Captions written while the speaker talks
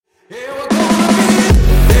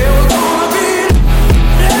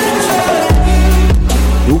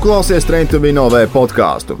klausies Train to Win OV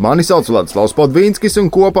podcastu. Mani sauc Vladislavs Podvīnskis un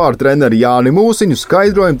kopā ar treneri Jāni Mūsiņu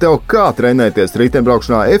skaidrojam tev, kā trenēties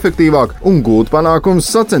riteņbraukšanā efektīvāk un gūt panākumus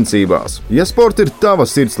sacensībās. Ja sports ir tava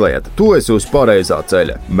sirdslieta, tu esi uz pareizā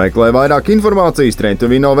ceļa. Meklē vairāk informācijas Train to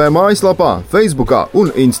Win OV mājaslapā, Facebookā un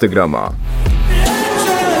Instagramā.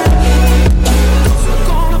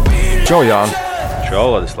 Čau, Jāni! Čau,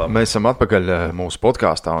 Vladislav! Mēs esam atpakaļ mūsu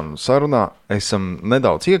podkāstā un sarunā. Esam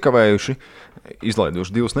nedaudz iekavējuši,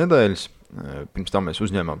 izlaiduši 2 nedēļas. Pirms tam mēs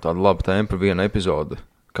uzņēmām tādu labu tempu, 1 epizodi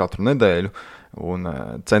katru nedēļu. Un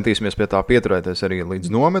centīsimies pie tā pieturēties arī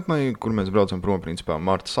līdz nometnei, kur mēs braucam prom principā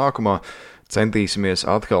marta sākumā. Centīsimies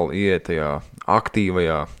atkal iet tajā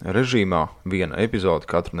aktīvajā režīmā 1 epizodi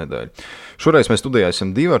katru nedēļu. Šoreiz mēs studijā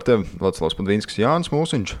esam 2 ar tevi, Vladislavs Podvīnskis, Jānis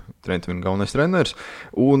Mūsiņš, Train to Win galvenais treneris.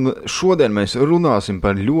 Un šodien mēs runāsim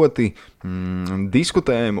par ļoti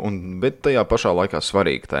diskutējumu, bet tajā pašā laikā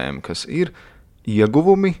svarīgu tēmu, kas ir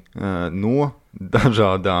ieguvumi no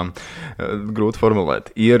dažādām, grūti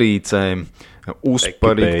formulēt, ierīcēm,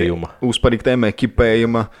 uzpariktēm,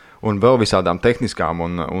 ekipējuma un vēl visādām tehniskām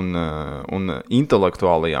un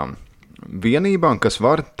intelektuālajām vienībām, kas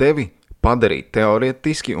var tevi padarīt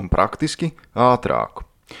teorētiski un praktiski ātrāku.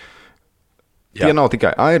 Jā. Tie nav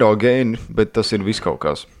tikai aerogēni, bet tas ir viss kaut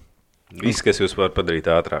kas. Viss, kas jūs var padarīt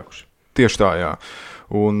ātrākus. Tieši tā, jā.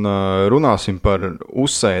 Un runāsim par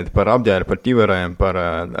uzsēdi, par apģērbu, par ķiverēm, par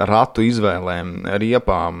ratu izvēlēm,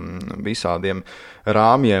 riepām, visādiem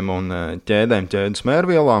rāmjiem un ķēdes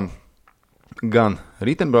mērvielām. Gan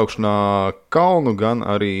riteņbraukšanā, kalnu, gan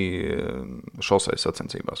arī šoseis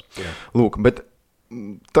sacensībās. Jā. Lūk, bet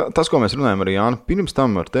tas, ko mēs runājam ar Jānu, pirms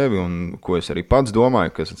tam ar tevi un ko es arī pats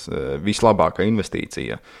domāju, kas vislabākā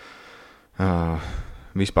investīcija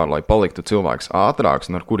vispār, lai paliktu cilvēks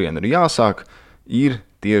ātrāks un ar kurien ir jāsāk, ir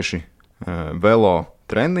tieši velo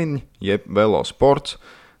treniņi, jeb velo sports,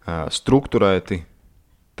 strukturēti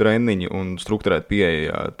treniņi un strukturēti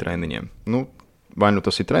pieeja treniņiem. Vai nu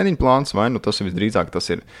tas ir treniņu plāns, vai nu tas ir visdrīzāk, tas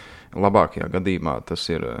ir labākajā gadījumā, tas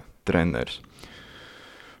ir treneris.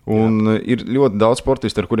 Un ir ļoti daudz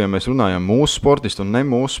sportisti, ar kuriem mēs runājam, mūsu sportisti un ne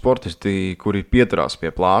mūsu sportisti, kuri pieturās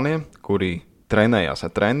pie plāniem, kuri trenējās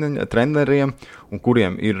ar treneriem un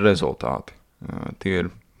kuriem ir rezultāti. Tie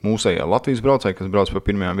ir mūsējā Latvijas braucēji, kas brauc pa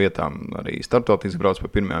pirmajām vietām, arī starptautiski brauc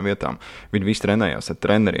pa pirmajām vietām. Viņi visi trenējās ar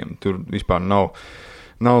treneriem, tur vispār nav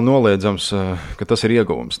noliedzams, ka tas ir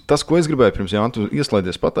ieguvums. Tas, ko es gribēju pirms Jāni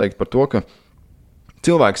ieslēdzies pateikt par to, ka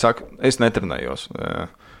cilvēki saka, es netrenējos.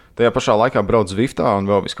 Tajā pašā laikā brauc Zwiftā un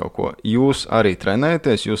vēl visu kaut ko. Jūs arī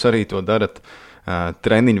trenējaties, jūs arī to darat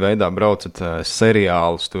treniņu veidā, braucat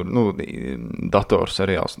seriālus, tur,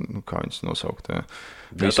 datorseriāls, kā viņus nosaukt.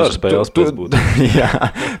 Datorspēles pēc būtu. Jā,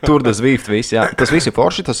 Tour de Zwift, viss, jā. Tas viss ir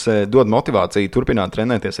forši, tas dod motivāciju turpināt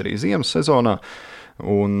trenēties arī ziemas sezonā.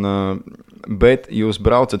 Bet jūs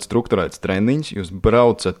braucat strukturēts treniņš, jūs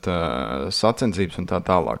braucat sacensības un tā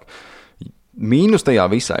tālāk. Mīnus tajā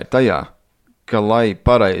visā ir tajā, ka, lai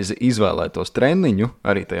pareizi izvēlētos treniņu,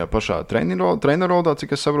 arī tajā pašā trenerodā,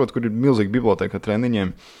 cik es saprotu, kur ir milzīga biblioteka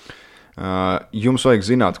treniņiem, jums vajag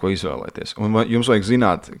zināt, ko izvēlēties. Un jums vajag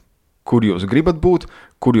zināt, kur jūs gribat būt,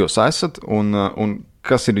 kur jūs esat un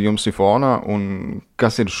kas ir jums fonā un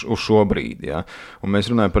kas ir uz šo brīdi. Ja? Un mēs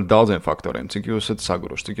runājam par daudziem faktoriem, cik jūs esat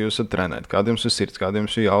saguruši, cik jūs esat trenēti, kādiem ir sirds, kādiem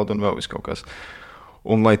ir jauda un vēl viss kaut kas.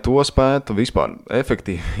 Un, lai to spētu vispār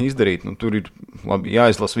efektīvi izdarīt, tur ir labi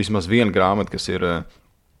jāizlasa vismaz 1 grāmata, kas ir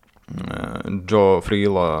Joe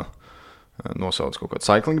Freela nosauc kaut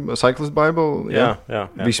kādu Cyclist Bible. Ja? Jā.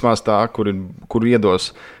 Vismaz tā, kur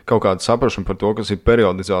iedos kaut kādu saprašanu par to, kas ir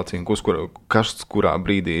periodizācija un kas kurā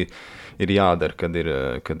brīdī ir jādara, kad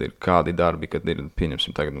ir kādi darbi, kad ir,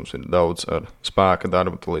 pieņemsim, tagad mums ir daudz ar spēka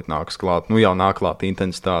darbu, tūlīt nāks klāt, jau nāk klāt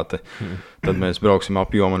intensitāte, tad mēs brauksim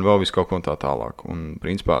apjomu un vēl visu kaut ko tā tālāk. Un,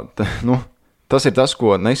 principā, tas ir tas,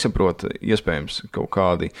 ko nesaprot iespējams kaut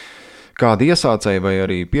kādi iesācēji vai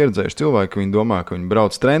arī pieredzējuši cilvēki, viņi domā, ka viņi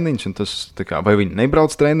brauc treniņš, un tas, vai viņi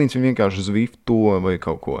nebrauc treniņš, viņi vienkārši Zwifto vai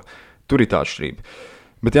kaut ko. Tur ir tā atšķirība.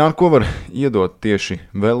 Bet Jāni, ko var iedot tieši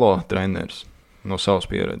velo treneris no savas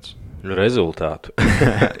pieredzes? Rezultātu.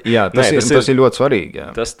 Jā, tas ir ļoti svarīgi. Jā.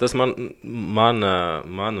 Tas man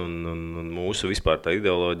un mūsu vispār tā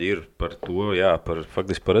ideoloģija ir par to,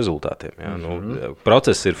 faktiski par rezultātiem. Jā.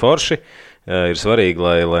 Process ir forši, ir svarīgi,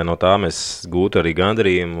 lai no tā mēs gūtu arī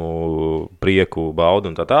gandarījumu, prieku, baudu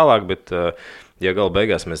un tā tālāk, bet ja gala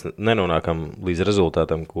beigās mēs nenonākam līdz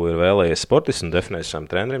rezultātam, ko ir vēlējies sportists un definējis šām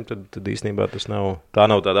treneriem, tad īstenībā tā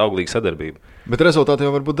nav tāda auglīga sadarbība. Bet rezultāti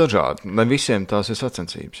jau var būt dažādi. Ne visiem tās ir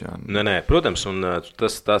sacensības. Jā. Nē, protams, un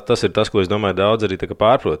tas ir tas, ko es domāju, daudz arī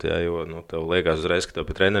pārprot. Jā, jo tev liekas uzreiz, ka tev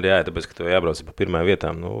pie treneri jāiet, tāpēc, ka tev jābrauc pa pirmajām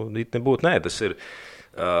vietām. Nē, tas ir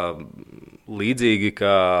līdzīgi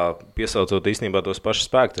kā piesaucot īstenībā tos pašus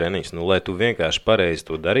spēku treniņus. Lai tu vienkārši pareizi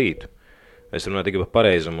to darītu. Es runāju tikai par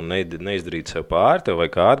pareizumu un neizdarīt sev pāri, tev vai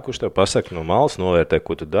kādu, kurš tev pasaka no malas, novērtē,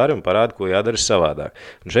 ko tu dari un parāda, ko jādara savādāk.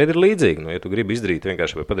 Un šeit ir līdzīgi, ja tu gribi izdarīt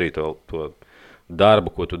vienkārši vai padarīt to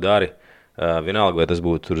darbu, ko tu dari, vienalga, vai tas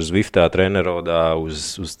būtu uz Zwiftā, trenerodā,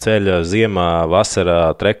 uz ceļa, ziemā,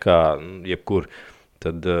 vasarā, trekā, jebkur,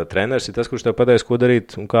 tad treneris ir tas, kurš tev pateiks, ko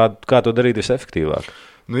darīt un kā to darīt visefektīvāk.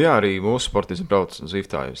 Jā, arī mūsu sportisti brauc uz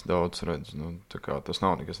Zwiftā, es daudz redzu. Tas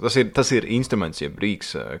nav nekas. Tas ir instruments, jeb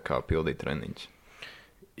rīks, kā pildīt treniņus.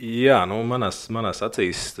 Jā, manās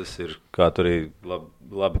acīs tas ir, kā tu arī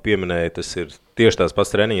labi pieminēji, tas ir tieši tās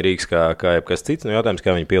pats treniņa rīks, kā jebkas cits. Jautājums,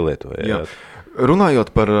 kā viņi pielietoja. Jā.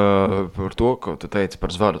 Runājot par to, ko tu teici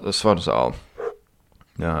par svaru zāli.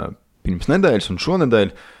 Pirms nedēļas un šonedēļ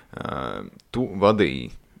tu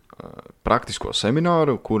vadīji praktisko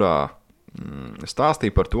semināru, kurā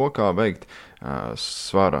stāstīja par to, kā veikt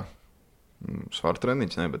svara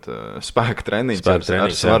treniņus, bet spēka treniņus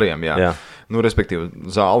ar svariem. Jā. Respektīvi,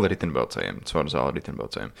 zāli riteņbraucējiem, svaru zāli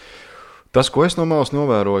riteņbraucējiem. Tas, ko es no malas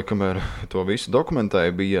novēroju, kamēr to visu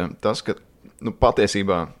dokumentēju, bija tas, ka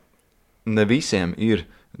patiesībā ne visiem ir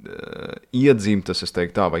iedzimtas, es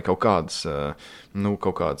teiktu tā, vai kaut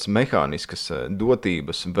kādas mehāniskas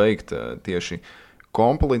dotības veikt tieši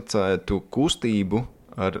komplicētu kustību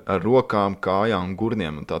ar rokām, kājām,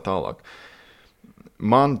 gurniem un tā tālāk.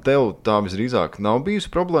 Man tev tā visdrīzāk nav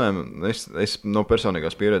bijusi problēma. Es no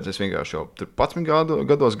personīgās pieredzes vienkārši jau 11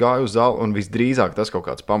 gados gāju uz zāli un visdrīzāk tas kaut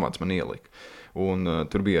kāds pamats man ielika. Un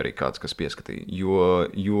tur bija arī kāds, kas pieskatīja.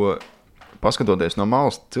 Jo paskatoties no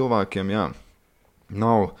malas cilvēkiem,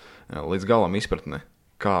 nav līdz galam izpratne,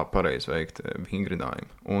 kā pareizi veikt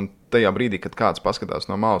vingrinājumu. Un tajā brīdī, kad kāds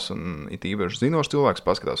paskatās no malas un it īpaši zinošs cilvēks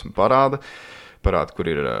paskatās un parāda, kur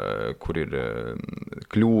ir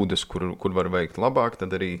kļūdas, kur var veikt labāk, tad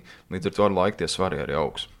arī līdz ar to ar laiku tie svari arī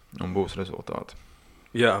augs un būs rezultāti.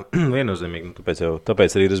 Jā, viennozīmīgi.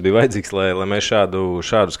 Tāpēc arī tas bija vajadzīgs, lai mēs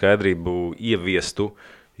šādu skaidrību ieviestu,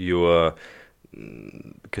 jo,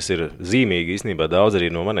 kas ir zīmīgi, īstenībā daudz arī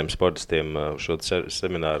no maniem sportistiem šo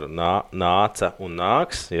semināru nāca un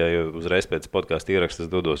nāks, ja uzreiz pēc podkāsta ieraksta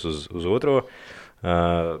dodos uz otro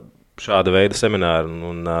šāda veida semināru.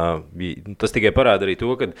 Tas tikai parāda arī to,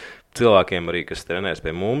 ka cilvēkiem, arī, kas trenēs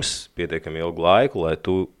pie mums pietiekami ilgu laiku, lai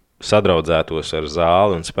tu sadraudzētos ar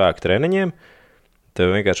zāli un spēku treniņiem,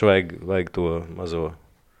 tev vienkārši vajag to mazo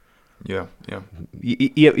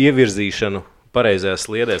ievirzīšanu pareizajās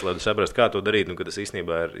sliedēs, lai tu saprastu, kā to darīt, ka tas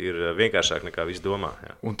īstenībā ir vienkāršāk nekā viss domā.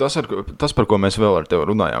 Jā. Un tas, par ko mēs vēl ar tevi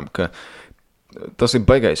runājām, ka tas ir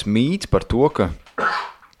baigais mīts par to,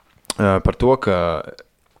 ka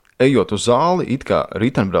ejot uz zāli, it kā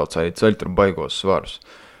riteņbraucēji ceļ tur baigos svarus.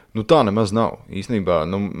 Tā nemaz nav. Īstenībā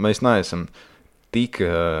mēs neesam tik,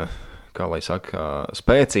 kā lai saka,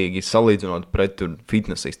 spēcīgi salīdzinot pret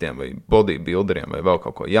fitnesistiem vai bodybuilderiem vai vēl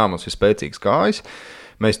kaut ko. Jā, mums ir spēcīgs kājas.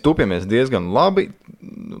 Mēs tupimies diezgan labi.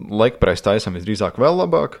 Legpress taisam visdrīzāk vēl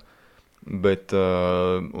labāk. Bet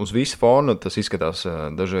uz visu fonu tas izskatās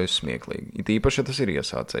dažreiz smieklīgi. It īpaši, ja tas ir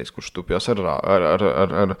iesācējs, kurš tupjas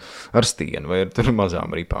ar stienu vai ar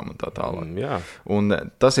mazām ripām un tā tālāk. Jā. Un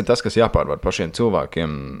tas ir tas, kas jāpārvar pašiem cilvēkiem.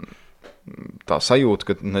 Tā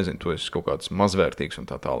sajūta, ka, tu esi kaut kāds mazvērtīgs un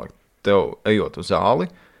tā tālāk. Tev, ejot uz zāli,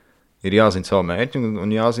 ir jāzina savu mērķi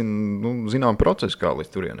un jāzina, zinām procesu, kā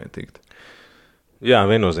līdz turienei tikt. Jā,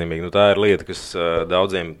 viennozīmīgi. Tā ir lieta, kas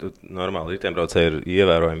daudziem normāli riteņbraucēji ir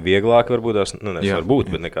ievērojami vieglāk,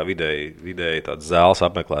 varbūt, bet nekā vidēji tāds zāles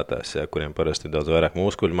apmeklētājs, kuriem parasti ir daudz vairāk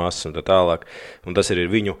muskuļu masas un tā tālāk. Un tas ir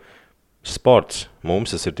viņu sports.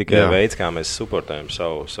 Mums tas ir tikai veids, kā mēs suportējam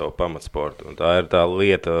savu pamatsportu. Un tā ir tā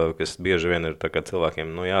lieta, kas bieži vien ir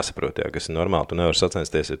cilvēkiem jāsaprot, kas ir normāli. Tu nevari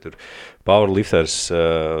sacensties, ja tur powerlifters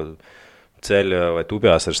ceļ vai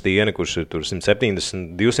tupjās ar stieni, kurš ir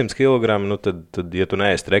 170, 200 kg, tad, ja tu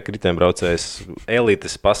neesi riteņbraucējs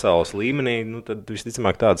elites pasaules līmenī, tad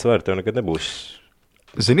visticamāk tādas var tev nekad nebūs.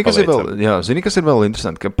 Zini, kas ir vēl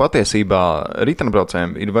interesanti, ka patiesībā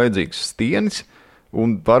riteņbraucējiem ir vajadzīgs stienis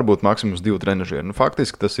un varbūt maksimums 2 trenažieri.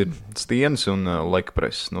 Faktiski tas ir stienis un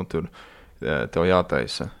legpress. Tur tev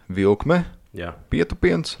jātaisa vilkme,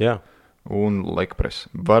 pietupiens un legpress.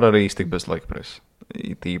 Var arī iztikt bez legpress.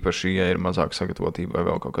 tīpaši, ja ir mazāk sagatavotība vai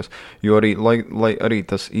vēl kaut kas. Jo arī, lai arī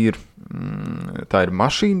tas ir, tā ir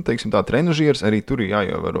mašīna, teiksim tā, trenažieris, arī tur ir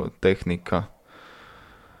jāievēro tehnika.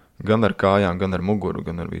 Gan ar kājām, gan ar muguru,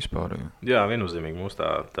 gan ar vispārējo. Jā, viennozīmīgi mums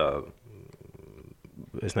tā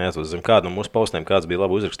es neatceros zem kādu no mūsu postiem, kāds bija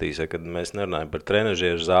labi uzrakstījis, kad mēs nerunājam par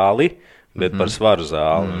trenažieru zāli, bet par svaru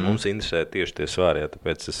zāli. Mums interesē tieši tie svari,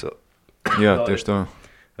 tāpēc es tieši tā.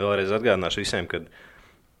 Vēlreiz atgādināšu visiem, ka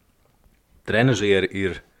trenažieri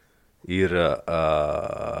ir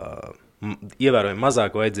ievērojami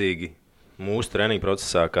mazāk vajadzīgi mūsu treniņu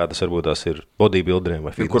procesā, kā tas varbūt tās ir bodybuilderiem vai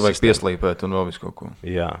fitness. Kur vajag pieslīpēt un vēl visu kaut ko.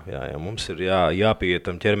 Jā, mums ir jāpieiet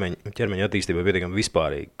tam ķermeņa attīstībai pietiekami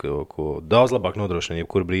vispārīgi, ko daudz labāk nodrošina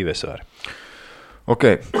jebkura brīvesvāra. Ok,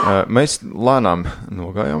 mēs lēnām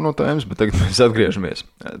nogājām no tēmas, bet tagad mēs atgriežamies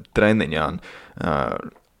treniņā.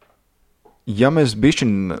 Ja mēs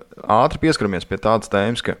bišķiņ ātri pieskaramies pie tādas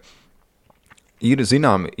tēmas, ka ir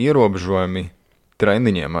zināmi ierobežojumi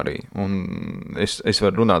treniņiem arī, un es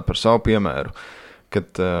varu runāt par savu piemēru, kad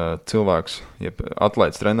cilvēks,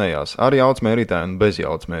 atlēts trenējās ar jaudas mērītāju un bez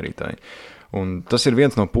jaudas mērītāju. Un tas ir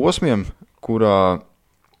viens no posmiem, kurā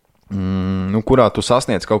tu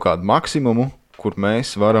sasniedz kaut kādu maksimumu, kur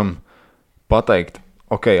mēs varam pateikt,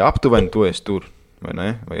 ok, aptuveni tu esi tur, vai ne?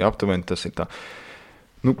 Vai aptuveni tas ir tā.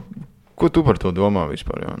 Ko tu par to domā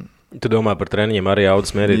vispār, Jāni? Tu domā par treniņiem arī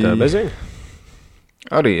jaudas mērītāju bez viņa?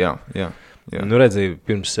 Arī, jā. Redzīju,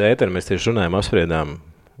 pirms ētera mēs tieši runājām, apspriedām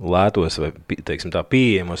lētos vai, teiksim tā,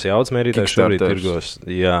 pieejamos jaudas mērītājus šobrīd tirgos,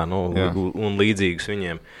 un līdzīgus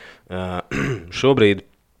viņiem. Šobrīd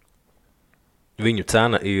viņu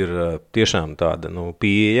cena ir tiešām tāda,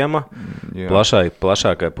 pieejama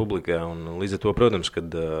plašākai publikai, un līdz ar to, protams, kad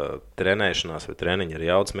trenēšanās vai treniņi ir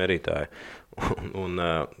jaudas mērītāji, un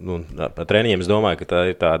par treniņiem es domāju, ka tā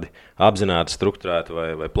ir tādi apzināti strukturēti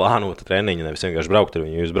vai plānoti treniņi, nevis vienkārši braukt ar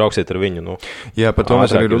viņu. Jūs brauksiet ar viņu, Jā, par to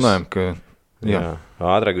mēs arī runājam, ka... Jā,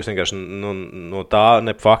 ātrāk jūs vienkārši no tā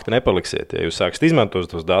fakta nepaliksiet. Ja jūs sāksiet izmantot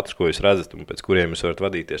tos datus, ko jūs redzat un pēc kuriem jūs varat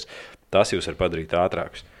vadīties, tas jūs var padarīt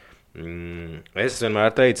ātrākus. Es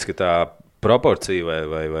vienmēr teicu, ka tā proporcija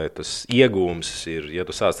vai tas iegūms ir, ja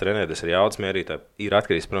tu sāc trenēties ar jaudas mērītāju, ir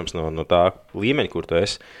atkarīgs, protams, no tā līmeņa, kur tu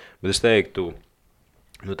esi. Bet es teiktu,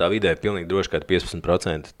 tā vidē pilnīgi droši, ka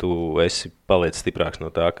 15% tu esi paliec stiprāks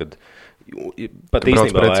no tā, kad pat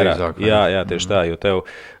īstenībā vairāk. Jā, tieši tā, jo tev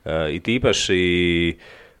it īpaši,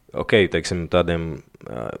 teiksim, tādiem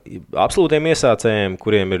absolūtiem iesācējiem,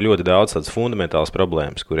 kuriem ir ļoti daudz tādas fundamentālas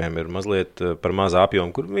problēmas, kuriem ir mazliet par mazu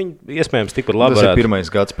apjomu, kur viņi iespējams tikpat labi varētu... Tas ir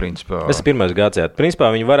pirmais gads, principā. Tas ir pirmais gads, jā.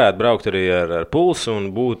 Principā viņi varētu braukt arī ar pulsu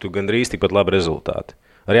un būtu gandrīz tikpat labi rezultāti.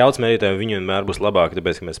 Ar jaudas mērītājiem viņi vienmēr būs labāki,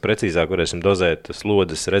 tāpēc, ka mēs precīzāk varēsim dozēt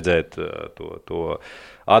slodzes, redzēt to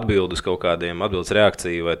atbildes kaut kādiem atbildes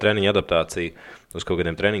reakciju vai treniņu adaptāciju uz kaut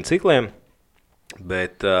kādiem treniņu cikliem.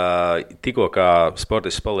 Bet tikko kā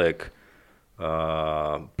sportists paliek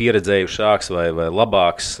pieredzējušāks vai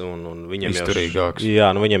labāks un viņam izturīgāks.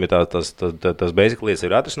 Viņam ir tās basic lietas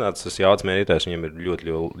ir atrisinātas, tas jaudas mērītājs viņam ir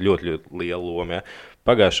ļoti, ļoti, ļoti liela loma. Ja?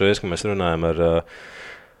 Pagājušo reizi, kad mēs runājam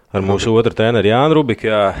ar mūsu otru treneru Jānu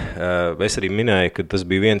Rubiku, es arī minēju, ka tas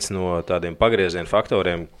bija viens no tādiem pagrieziena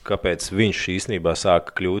faktoriem, kāpēc viņš īstenībā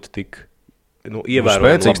sāka kļūt tik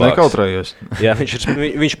ievērojami spēcīgs, nekautrējies. Jā,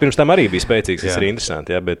 viņš pirms tam arī bija spēcīgs, tas ir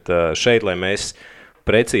interesanti, bet šeit, lai mēs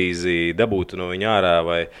precīzi dabūtu no viņa ārā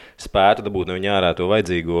vai spētu dabūt no viņa ārā to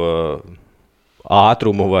vajadzīgo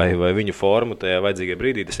ātrumu vai viņu formu tajā vajadzīgajā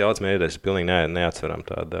brīdī, tas jaudas mērītājs ir pilnīgi neatsveram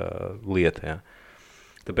tāda lieta. Jā.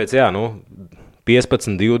 Tāpēc,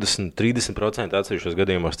 15, 20, 30% atsevišķos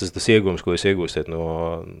gadījumos tas iegūms, ko jūs iegūsiet no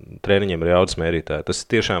treniņiem ar jaudas mērītāju. Tas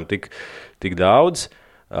tiešām tik daudz.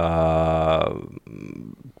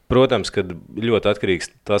 Protams, kad ļoti atkarīgs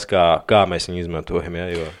tas, kā mēs viņu izmantojam. Ja,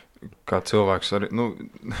 jo... Kā cilvēks arī,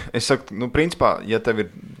 es saku, principā, ja tev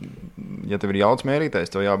ir jaudas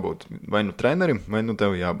mērītājs, tev jābūt vai trenerim, vai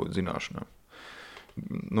tev jābūt zināšanām.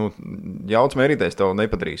 Jaudas mērītājs tev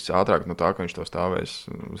nepadarīs ātrāk no tā, ka viņš to stāvēs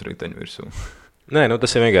uz riteņu virsū. Nē,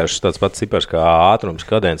 tas ir vienkārši tāds pats cipars kā ātrums,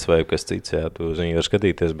 kadents vai kas cits. Jā, tu uz viņu var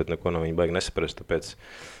skatīties, bet neko no viņa baigi nesaprast. Tāpēc,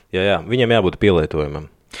 viņam jābūt pielietojumam.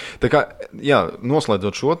 Tā kā,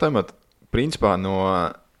 noslēdzot šo tematu, principā no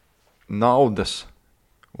naudas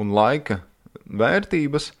un laika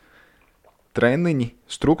vērtības treniņi,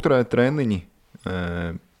 strukturēt treniņi,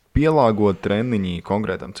 pielāgot treniņi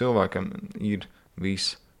konkrētam cilvēkam ir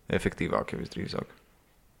visefektīvākie visdrīzāk.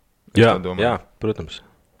 Jā, protams.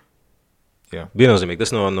 Jā. Viennozīmīgi,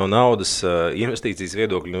 tas no naudas investīcijas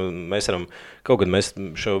viedokļa, mēs varam, kaut kad mēs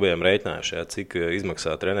šo bijām rēķinājuši, cik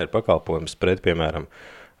izmaksā treneru pakalpojums pret, piemēram,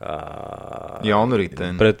 Jaunu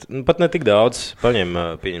riteni. Pat ne tik daudz.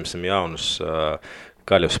 Pieņemsim jaunus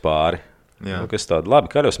kaļus pāri. Kas tāda labi,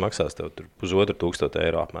 kaļos maksās tev 1,500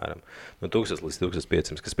 eiro apmēram. 1000 līdz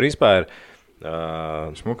 1500, kas principā ir...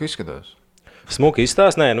 Smuki izskatās. Smuki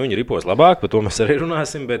izstās, viņi ripos labāk, par to mēs arī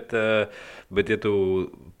runāsim, bet ja tu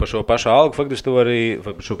par šo pašu algu, faktiski tu vari,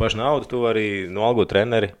 par šo pašu naudu, tu vari nolgot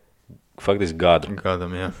treneri faktiski gadu.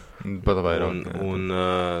 Gadam, jā. Pat vairāk.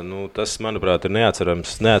 Tas, manuprāt, ir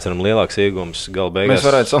neatcerams lielāks iegums gala beigās. Mēs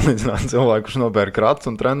varētu salīdzināt cilvēku, kurš nopērk rats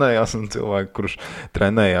un trenējās, un cilvēku, kurš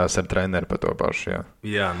trenējās ar treneri par to pašu, jā.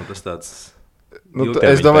 Jā, tas tāds...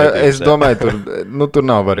 Es domāju, tur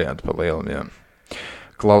nav variantu pa lielam, jā.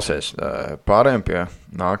 Klausies, pārējām pie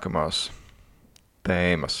nākamās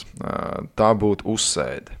tēmas. Tā būtu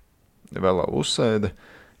uzsēde. Vēl uzsēde,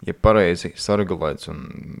 ja pareizi saregulēts un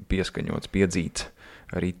pieskaņots, piedzīts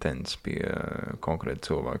ritenis pie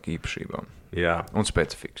konkrēta cilvēka īpašībām. Jā. Un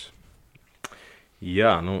specifikas.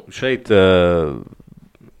 Jā, šeit,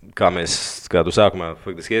 kā tu sākumā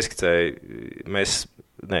faktiski ieskicēji,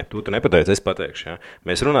 tu nepateici, es pateikšu. Ja?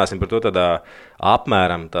 Mēs runāsim par to tādā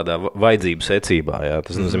vajadzību secībā. Ja?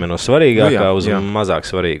 Tas nozīmē no svarīgākā uz mazāk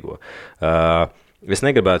svarīgo. Es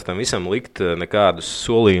negribētu tam visam likt nekādus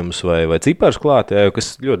solījumus vai ciparus klāt, jo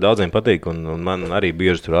kas ļoti daudziem patīk, un man arī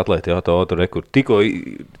bieži tur atlēti jautā, kur tikko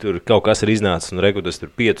tur kaut kas ir iznācis, un tas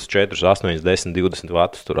tur 5, 4, 8, 10, 20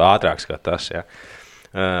 vatus, tur ātrāks kā tas. Ja?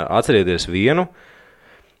 Atcerieties vienu,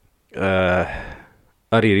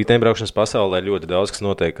 arī riteņbraukšanas pasaulē ļoti daudz, kas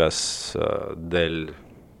notiekās dēļ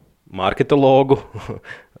marketologu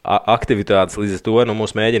aktivitātes, līdz ar to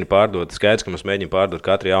mums mēģina pārdot, skaidrs, ka mums mēģina pārdot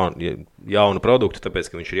katru jaunu produktu, tāpēc,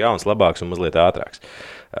 ka viņš ir jauns, labāks un mazliet ātrāks.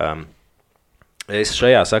 Es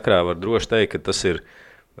šajā sakrā varu droši teikt, ka tas ir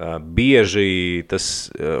bieži,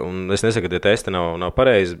 un es nesaku, ka tie testi nav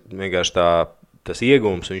pareizi, vienkārši tas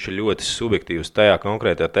iegūms, viņš ir ļoti subjektīvs tajā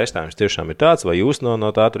konkrētajā testā, viņš tiešām ir tāds, vai jūs no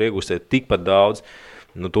tā tur iegūsiet tikpat daudz,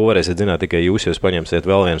 to varēsiet zināt tikai jūs paņemsiet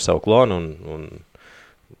vēl vienu savu klonu un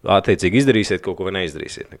attiecīgi izdarīsiet kaut ko vai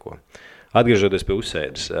neizdarīsiet neko. Atgriežoties pie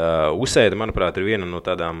uzsēdes. Uzsēde, manuprāt, ir viena no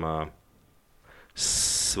tādām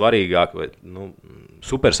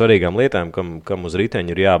super svarīgām lietām, kam uz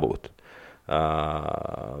riteņa ir jābūt.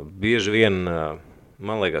 Bieži vien,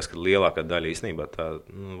 man liekas, ka lielākā daļa īstenībā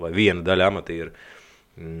vai viena daļa amatīra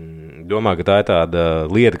domā, ka tā ir tāda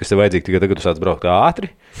lieta, kas ir vajadzīga tikai tagad, tu sāc braukt ātri.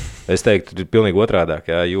 Es teiktu, tu ir pilnīgi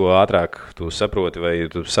otrādāk, jo ātrāk tu saproti, vai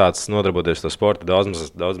tu sāc nodarboties to sportu daudz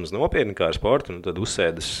maz nopietni kā ar sportu, tad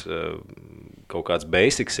uzsēdes kaut kāds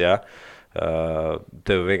basics,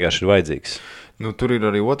 tev vienkārši ir vajadzīgs. Tur ir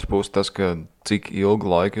arī otra puse tas, ka cik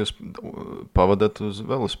ilgu laiku jūs pavadat uz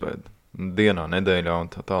velosipēdu. Dienā, nedēļā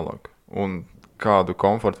un tā tālāk. Un kādu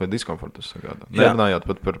komfortu vai diskomfortu tas sagādā. Nerunājot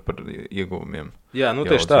pat par ieguvumiem. Jā,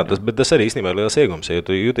 tieši tā, bet tas arī īstenībā ir liels iegums. Ja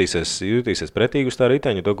tu jutīsies pretīgi uz tā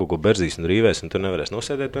riteņa, tu kaut ko berzīs un rīvēs, un tu nevarēsi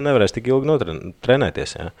nosēdēt, tu nevarēsi tik ilgi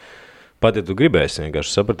trenēties. Ja? Pat, ja tu gribēsi,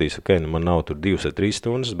 vienkārši sapratīsi, ka man nav tur 2 vai 3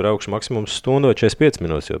 stundas, braukšu maksimums stundu vai 45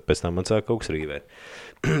 minūtes, jo pēc tam man sāk kaut kas rīvēt.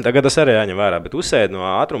 Tagad tas arī jāņem vērā, bet uzsēde no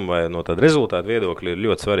ātruma vai no tāda rezultāta viedokļa ir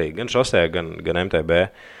ļoti svarīgi. Gan šosē, gan MTB.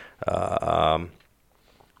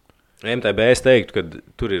 MTB es teiktu, ka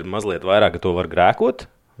tur ir mazliet vairāk, ka to var grēkot.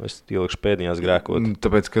 Es ielikšu pēdiņās grēkot.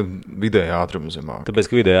 Tāpēc, ka vidēja ātruma zemāk.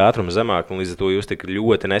 Un līdz ar to jūs tik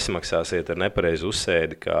ļoti nesamaksāsiet ar nepareizu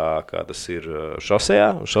uzsēdi, kā tas ir šosejā.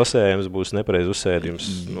 Šosejā jums būs nepareizu uzsēdi, jums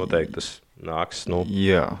noteikti tas nāks.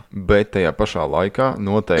 Jā, bet tajā pašā laikā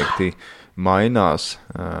noteikti mainās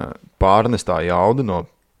pārnestā jauda no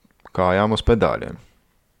kājām uz pedāļiem.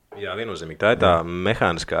 Jā, viennozīmīgi. Tā ir tā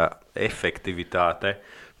mehāniskā efektivitāte,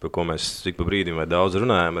 par ko mēs ik pa brīdim vai daudz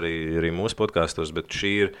runājam arī mūsu podkastos, bet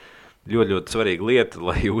šī ir ļoti, ļoti svarīga lieta,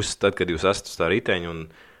 lai jūs, tad, kad jūs esat uz tā riteņa un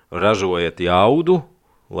ražojat jaudu,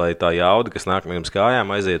 lai tā jauda, kas nāk no jums kājām,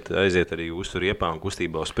 aiziet arī uztur riepām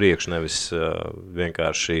kustībā uz priekšu, nevis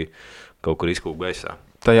vienkārši kaut kur izkūp gaisā.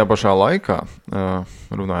 Tajā pašā laikā,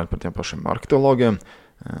 runājot par tiem pašiem marketologiem,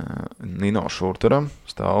 Nino Šurteram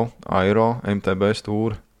stāv Aero MTB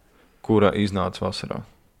stūra, kura iznāca vasarā.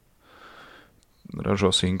 Ražo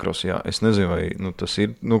Syncros, jā. Es nezinu, vai tas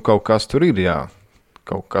ir, kaut kas tur ir, jā.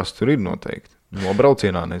 Kaut kas tur ir noteikti.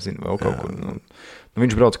 Nobraucienā, nezinu, vēl kaut kur.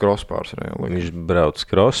 Viņš brauc krosu pārsvarā. Viņš brauc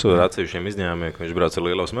krosu ar atsevišķiem izņēmumiem, ka viņš brauc ar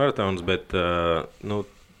lielos maratonus, bet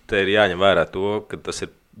te ir jāņem vērā to, ka tas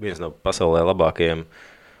ir viens no pasaulē labākajiem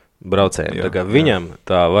braucējiem. Tā kā viņam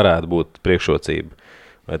tā varētu būt priekšrocība.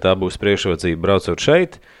 Vai tā būs priekšrocība braucot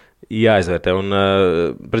šeit? Jāizvērtē, un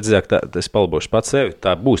precīzāk es palabošu pats sevi,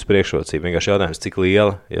 tā būs priekšrocība, vienkārši jautājums, cik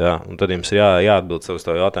liela, jā, un tad jums jāatbild savus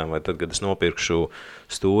to jautājumu, vai tad, kad es nopirkšu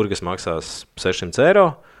stūri, kas maksās 600 eiro,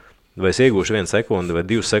 Vai es iegūšu 1 sekundi vai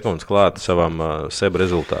 2 sekundes klāt savam seb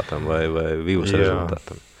rezultātam vai vivus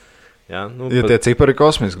rezultātam. Jā, tie cipari ir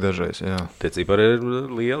kosmiski dažreiz. Jā. Tie cipari ir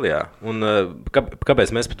lieli, jā. Un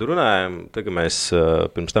kāpēc mēs par to runājam? Tagad mēs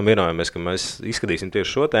pirms tam vienojāmies, ka mēs izskatīsim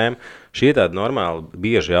tieši šo tēmu. Šī ir tāda normāla,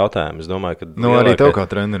 bieža jautājuma. Es domāju, ka arī tev kā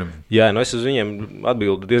trenerim. Jā, es uz viņiem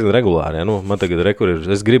atbildu diezgan regulāri. Jā. Man tagad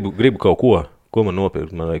es gribu kaut ko man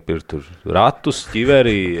nopirkt. Man vajag pirkt tur ratus,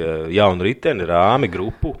 ķiveri, jaunu riteni, rāmi,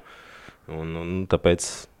 grupu. Un tāpēc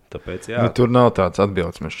jā. Tur nav tāds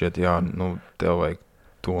atbildes, man šķiet, jā, tev vajag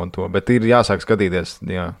to un to, bet ir jāsāk skatīties,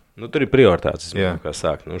 jā. Tur ir prioritātes, kā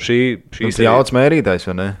sākt. Šī ir jauts mērītājs,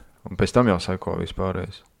 vai ne? Un pēc tam jau sako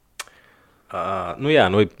vispārējais. Jā,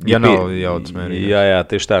 ja nav jauts mērītājs. Jā,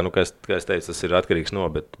 tieši tā, kā es teicu, tas ir atkarīgs no,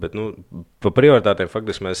 bet pa prioritātēm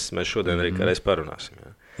faktiski mēs šodien arī kādreiz parunāsim.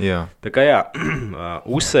 Jā. Tā kā jā,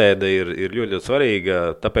 uzsēde ir ļoti, ļoti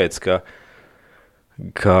svarīga, tāpēc,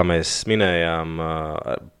 kā mēs minējām,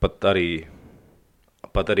 pat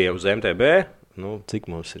arī uz MTB, cik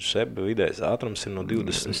mums ir seba vidējais ātrums ir no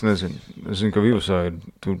 20. Es nezinu, ka vivusā ir,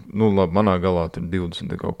 labi, manā galā tur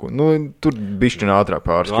 20 kaut ko. Tur bišķiņ ātrāk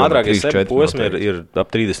pāris. Ātrākais seba posmi ir ap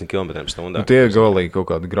 30 km/h. Tie ir galīgi kaut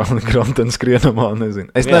kāda grantena skrienamā, nezinu.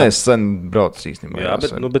 Es neesmu sen braucis īstenībā. Jā,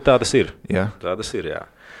 bet tā tas ir. Jā. Tā tas ir, jā.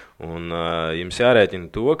 Un jums jārēķina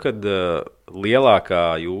to, kad lielākā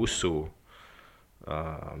jūsu,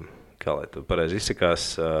 kā lai tu pareizi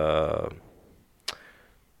izsakās,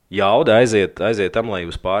 jauda aiziet tam, lai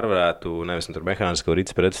jūs pārvarētu nevis mehānisko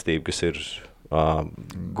rites pretestību, kas ir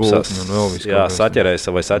saķerē,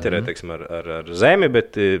 teiksim, ar zemi,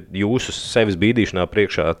 bet jūsu sevis bīdīšanā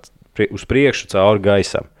uz priekšu cauri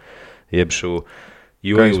gaisam.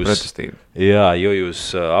 Jo jūs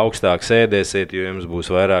augstāk sēdēsiet, jo jums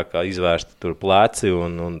būs vairāk izvērsti tur pleci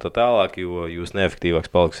un tā tālāk, jo jūs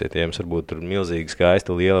neefektīvāks paliksiet. Ja jums varbūt tur milzīgi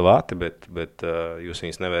skaisti liela vati, bet jūs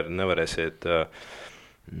viņus nevarēsiet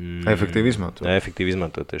efektīvi izmantot. Efektīvi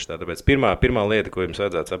izmantot tieši tā. Tāpēc pirmā lieta, ko jums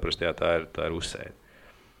vajadzētu saprast, jā, tā ir uzsēde.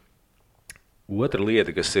 Otra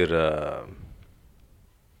lieta, kas ir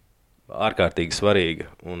ārkārtīgi svarīga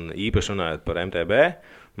un īpaši runājot par MTB,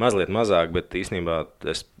 mazliet mazāk, bet īstenībā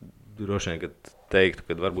es droši vien teiktu,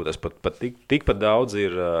 ka varbūt tas pat tikpat daudz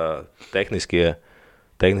ir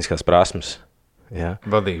tehniskās prasmes. Jā.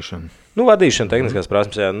 Vadīšana. Vadīšana, tehniskās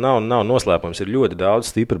prasmes, jā, nav noslēpums, ir ļoti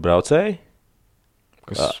daudz stipri braucēji.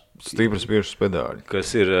 Kas stipras piešas pedāļi. Kas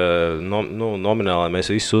ir nomināli, mēs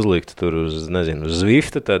visus uzliktu tur uz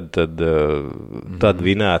Zwifta, tad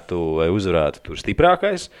vinētu vai uzvarētu tur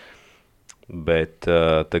stiprākais, bet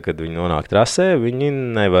tad, kad viņi nonāk trasē, viņi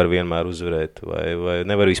nevar vienmēr uzvarēt vai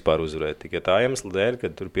nevar vispār uzvarēt. Tikai tā iemesla dēļ,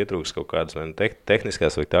 kad tur pietrūks kaut kādas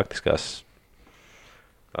tehniskās vai taktiskās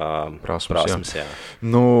prasmes. Jā.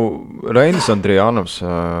 Reinis Andrijanovs,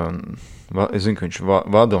 es zinu, ka viņš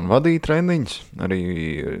vada un vadīja treniņus, arī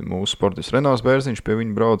mūsu sportists Renārs Bērziņš pie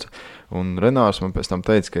viņa brauca, un Renārs man pēc tam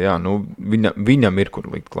teica, ka jā, viņam ir kur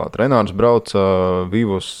likt klāt. Renārs brauca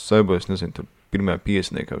Vivus Sebu, es nezinu, tur pirmajā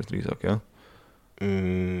 50. visdrīzāk, jā?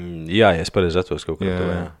 Jā, es pareizi atceros kaut ko to,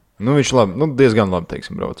 jā. Viņš diezgan labi,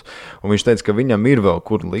 teiksim, brauc. Un viņš teica, ka viņam ir vēl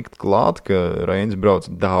kur likt klāt, ka Reinis brauc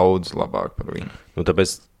daudz labāk par viņu.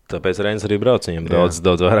 Tāpēc Reinis arī brauc viņam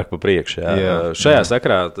daudz vairāk pa priekšu. Šajā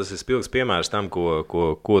sakrā tas ir spilgs piemērs tam,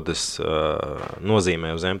 ko tas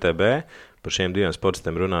nozīmē uz MTB. Par šiem diviem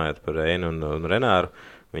sportistiem runājot par Reinu un Renāru.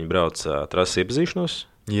 Viņi brauc trases iepazīšanos.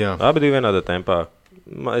 Abi divi vienādā tempā.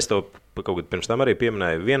 Es to kaut kad pirms tam arī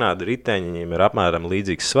pieminēju. Vienādi riteņi, viņiem ir apmēram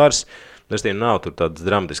līdzīgs svars. Tiem nav tur tādas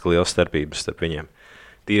dramatiski liels starpības starp viņiem.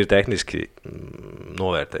 Tīri tehniski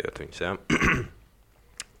novērtējot viņus, jā.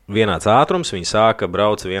 Vienāds ātrums, viņi sāka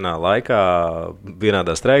brauc vienā laikā,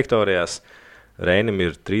 vienādās trajektorijās. Reinim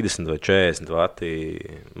ir 30 vai 40 vati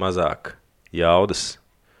mazāk jaudas.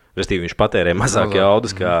 Restīvi viņš patērē mazāk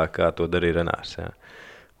jaudas, kā to darīja Renārs. Jā.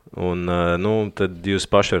 Un, tad jūs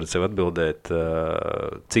paši varat sev atbildēt,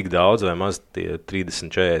 cik daudz vai maz tie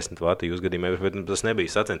 30-40 vati jūs gadījumā, bet tas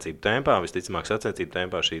nebija sacensību tempā, visticamāk sacensību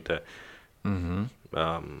tempā šī te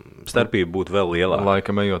starpība būtu vēl lielāka.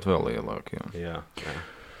 Laikam ejot vēl lielāk, jā.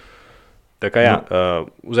 Tā kā jā,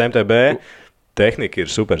 uz MTB tehnika ir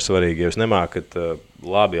super svarīga. Ja jūs nemākat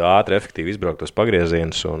labi, ātri, efektīvi izbraukt tos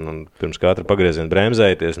pagriezienus un pirms katra pagrieziena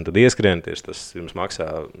bremzēties un tad ieskrieties, tas jums maksā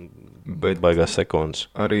baigās sekundes.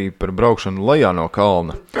 Arī par braukšanu lejā no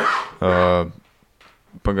kalna.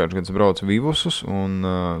 Pagājušajā gadā braucu Vivusus un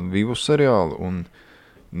Vivus seriālu un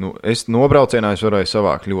es nobraucienā varēju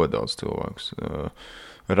savākt ļoti daudz cilvēkus.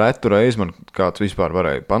 Retu reizi man kāds vispār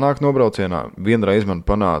varēja panākt nobraucienā. Vienreiz man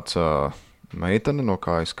panāca meitene no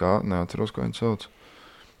KSK, neatceros, kā viņa sauc.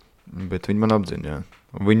 Bet viņa man apzina, jā.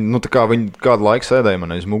 Viņi kādu laiku sēdēja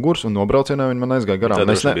man aiz muguras, un nobraucienā viņi man aizgāja garām.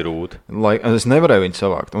 Tas bija rūti. Es nevarēju viņu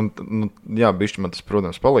savākt. Un, bišķi man tas,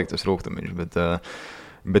 protams, palika tas rūgtumiņš,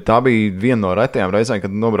 bet tā bija viena no retajām reizēm,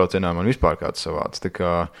 kad nobraucienā man vispār kāds savāds. Tā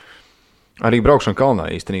kā arī braukšana kalnā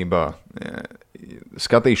īstenībā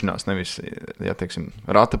skatīšanās nevis, teiksim,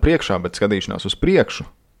 rata priekšā, bet skatīšanās uz priekšu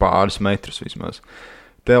pāris metrus vismaz.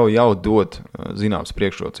 Tev jau dod zināmas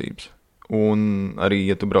priekšrocības. Un arī,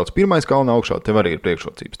 ja tu brauc pirmais kalna augšā, tev arī ir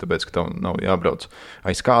priekšrocības, tāpēc, ka tev nav jābrauc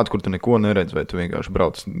aiz kādu, kur tu neko neredz, vai tu vienkārši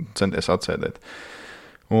brauc centies atsēdēt.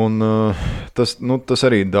 Un tas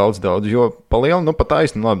arī ir daudz, jo pa lielu, pa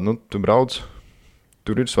taisni, labi, tu brauc,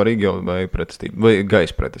 tur ir svarīgi jau vai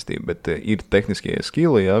gaisa pretestība, bet ir tehniskie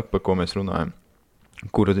skili, par ko mēs runājam,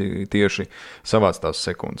 kuri tieši savāc tās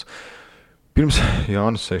sekundes. Pirms,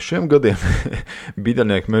 Jānis, 6 gadiem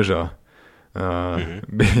Bidaļnieku mežā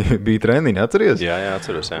bija treniņi, atceries? Jā,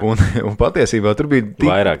 atceros. Jā. Un patiesībā tur bija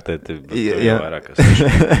vairāk, vairāk.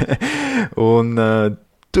 Un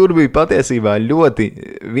tur bija patiesībā ļoti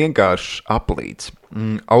vienkāršs aplīts.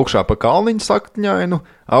 Augšā pa kalniņu sakņainu,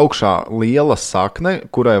 augšā liela sakne,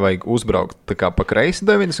 kurai vajag uzbraukt tā kā pa kreisi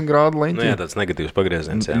 90 grādu leņķi. Jā, tāds negatīvs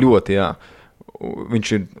pagrieziens. Jā. Ļoti, jā.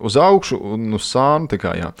 Viņš ir uz augšu un uz sānu, tā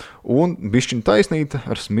kā, jā. Un bišķiņ taisnīta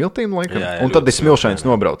ar smiltīm, laikam. Jā, un tad ir smilšains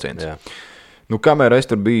nobrauciens. Jā. Kamēr es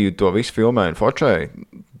tur biju, to visu filmēju un fočēju,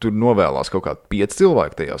 tur novēlās kaut kādi 5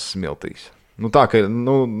 cilvēki tajās smiltīs. Tā, ka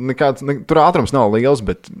tur ātrums nav liels,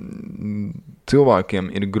 bet cilvēkiem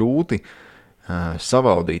ir grūti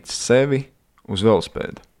savaldīt sevi uz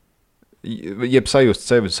velospēdu. Jeb sajust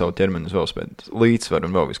sevi uz savu ķermeni uz velospēdu, līdzsvaru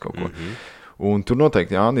un vēl visu kaut ko. Un tur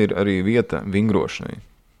noteikti, Jāni, ir arī vieta vingrošanai.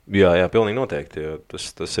 Jā, pilnīgi noteikti.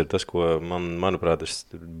 Tas ir tas, ko manuprāt, es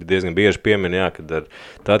diezgan bieži pieminu,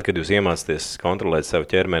 tad, kad jūs iemācāties kontrolēt savu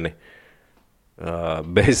ķermeni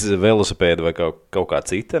bez velosipēda vai kaut kā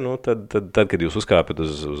cita, tad, kad jūs uzkāpjat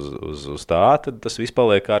uz tā, tad tas viss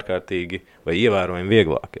paliek ārkārtīgi vai ievērojami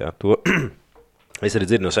vieglāk. Jā. To es arī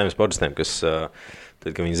dzirdu no saviem sportistiem, kas, tad,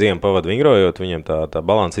 kad viņi ziemu pavada vingrojot, viņiem tā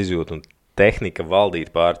balanss izjūt un tehnika valdīt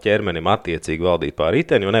pār ķermenim, attiecīgi valdīt pār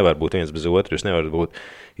riteni, jo nevar būt viens bez otru, jūs nevarat būt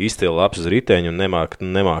izcili labs uz riteņu un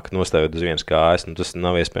nemāk nostājot uz vienas kājas. Tas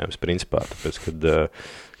nav iespējams principā, tāpēc, kad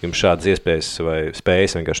jums šādas iespējas vai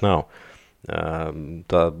spējas vienkārši nav.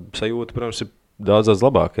 Tā sajūta, protams, ir daudz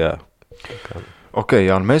labāk, jā. Ok,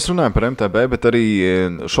 Jāni, mēs runājam par MTB, bet arī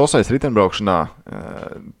šoseis riteņbraukšanā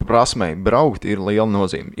prasmei braukt ir liela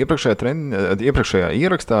nozīme. Iepriekšējā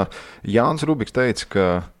ierakstā Jānis Rubiks teica,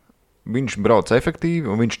 ka viņš brauc efektīvi,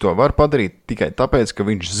 un viņš to var padarīt tikai tāpēc, ka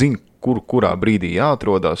viņš zina, kurā brīdī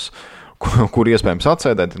jāatrodas, kur iespējams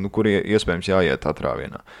atsēdēt, un kur iespējams jāiet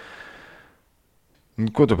atrāvienā.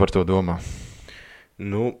 Ko tu par to domā?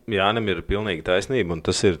 Jānim ir pilnīgi taisnība, un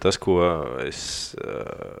tas ir tas, ko es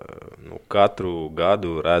katru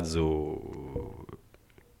gadu redzu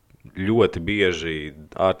ļoti bieži,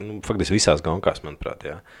 faktiski visās gonkās, manuprāt,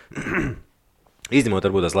 jā. Izņemot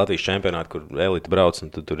varbūt tās Latvijas čempionātu, kur elite brauc, un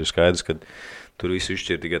tur ir skaidrs, ka tur visu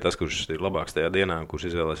izšķir tikai tas, kurš ir labāks tajā dienā, kurš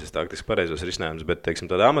izvēlēsies taktiski pareizos risinājumus, bet, teiksim,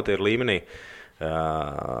 tādā amatieru līmenī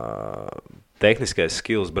tehniskais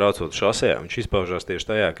skills braucot šosejā, viņš izpaužās tieši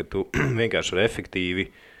tajā, ka tu vienkārši vari efektīvi,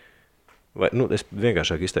 vai, es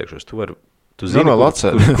vienkāršāk izteikšos, tu zini,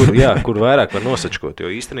 kur vairāk var nosačkot, jo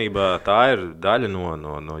īstenībā tā ir daļa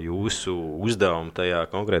no jūsu uzdevuma tajā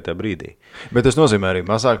konkrētajā brīdī. Bet tas nozīmē arī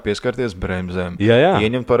mazāk pieskarties bremzēm,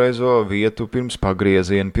 ieņemt pareizo vietu pirms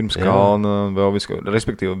pagrieziena, pirms kalna, vēl visu,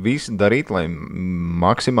 respektīvi visu darīt, lai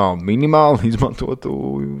maksimāli, minimāli izmantotu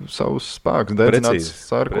savus spēkus, dedzināt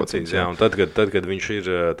sārkocības. Jā, un tad, kad viņš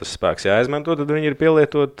ir tas spēks jāizmanto, tad viņi ir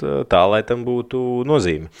pielietot tā, lai tam būtu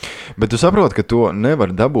nozīme. Bet tu saproti, ka to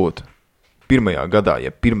nevar dabūt pirmajā gadā,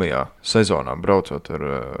 ja pirmajā sezonā braucot ar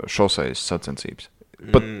šosejas sacensības.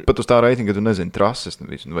 Pat uz tā reitinga, ka tu nezini trases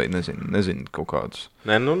vai nezini kaut kādus.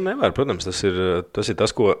 Nē, nevar, protams, tas ir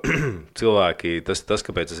tas, ko cilvēki, tas,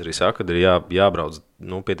 kāpēc es arī saku, kad ir jābrauc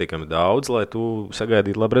pietiekami daudz, lai tu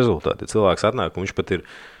sagaidītu labu rezultātu. Ja cilvēks atnāk, un viņš pat ir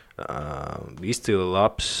izcili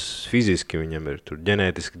labs fiziski, viņam ir tur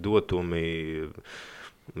ģenētiski dotumi,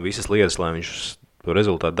 visas lietas, lai viņš to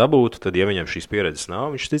rezultātu dabūtu, tad, ja viņam šīs pieredzes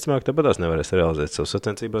nav, viņš ticamāk tāpatās nevarēs realizēt savas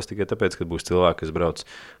sacensībās tikai tāpēc, ka būs cilvēki, kas brauc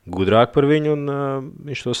gudrāk par viņu, un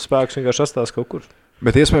viņš tos spēkus vienkārši atstās kaut kur.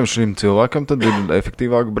 Bet iespējams šim cilvēkam tad ir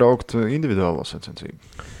efektīvāk braukt individuālo sacensību,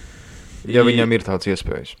 ja viņam ir tāds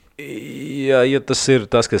iespējas. Jā, ja tas ir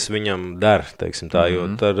tas, kas viņam der, teiksim tā, jo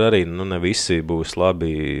tad arī ne visi būs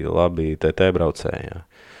labi TT braucēji. Jā.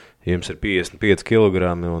 Jums ir 55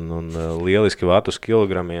 kilogrami un lieliski vatus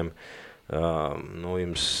kilogramiem,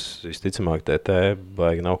 Jums visticamāk TT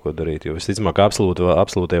baigi nav ko darīt, jo visticamāk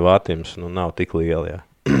absolūtie vati jums nav tik lieli,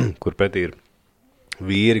 kur pretī ir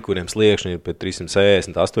vīri, kuriem sliekšņi ir pie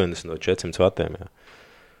 360, 80 vai 400 vatiem.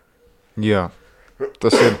 Jā,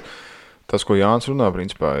 tas ir tas, ko Jānis runā,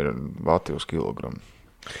 principā ir vati uz kilogramu.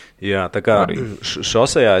 Jā, tā kā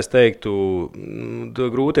šosejā es teiktu, to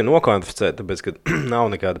grūti nokvantificēt, tāpēc, ka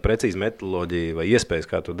nav nekāda precīza metodoloģija vai iespējas,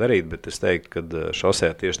 kā to darīt, bet es teiktu, ka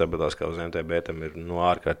šosejā tieši tāpatās kā uz MTB tam ir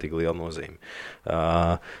ārkārtīgi liela nozīme.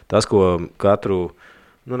 Tas, ko ne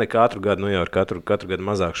katru gadu, jau ir katru gadu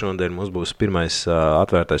mazāk, šonadēļ mums būs pirmais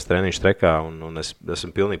atvērtais treniņš trekā, un es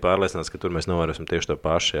esmu pilnīgi pārliecināts, ka tur mēs novērosim tieši to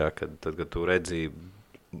pašu, kad tu redzi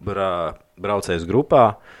braucējus grupā,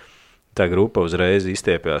 tā grupa uzreiz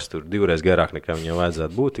izstiepjās tur 2 reizes garāk nekā viņam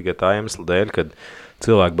vajadzētu būt, tikai tā iemesla dēļ, kad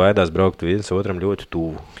cilvēki baidās braukt viens otram ļoti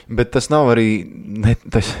tuvu. Bet tas nav arī,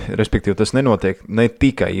 respektīvi, tas nenotiek ne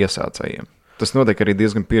tikai iesācējiem. Tas notiek arī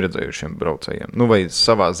diezgan pieredzējušiem braucējiem. Vai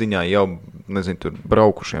savā ziņā jau, tur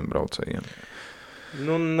braukušiem braucējiem.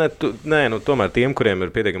 Tomēr tiem, kuriem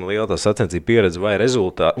ir pietiekami liela tā sacensība pieredze vai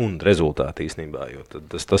rezultāti īstenībā, jo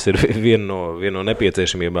tas ir viena no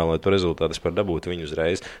nepieciešamībām, lai to rezultātu vispār dabūtu viņu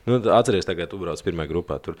uzreiz. Atceries, tagad tu brauc pirmajā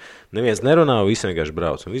grupā, tur neviens nerunā, visi vienkārši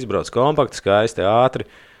brauc. Un visi brauc kompakti, skaisti, ātri,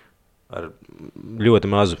 ar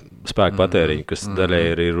ļoti mazu spēku patēriņu, kas daļai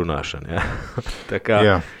ir runāšana. Tā kā,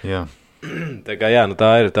 jā. Tā kā,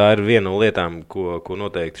 tā ir viena no lietām, ko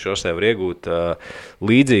noteikti šosē var iegūt.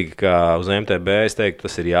 Līdzīgi kā uz MTB, es teiktu,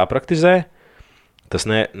 tas ir jāpraktizē. Tas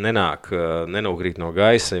nenokrīt no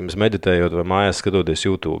gaisa, jums meditējot vai mājās skatoties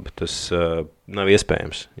YouTube. Tas nav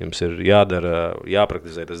iespējams. Jums ir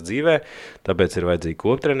jāpraktizē tas dzīvē, tāpēc ir vajadzīgi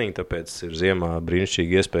koptreniņi, tāpēc ir ziemā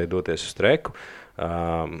brīnišķīgi iespēja doties uz treku,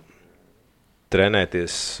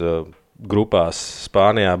 trenēties grupās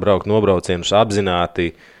Spānijā, braukt nobraucienus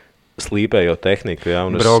apzināti, slīpējot tehniku.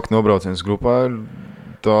 Braukt nobraucienus grupā ir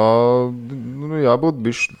tā, jābūt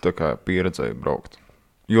bišķi tā kā pieredzēju braukt.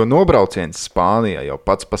 Jo nobrauciens Spānijā jau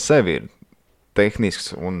pats pa sevi ir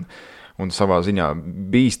tehnisks un savā ziņā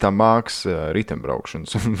bīstamāks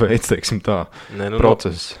ritembraukšanas veids, teiksim tā,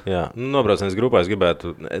 process. Nobrauciens grupā es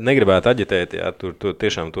negribētu aģitēt, tur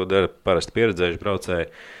tiešām to dara parasti pieredzējuši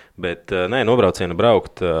braucēji, bet nobraucienu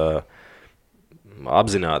braukt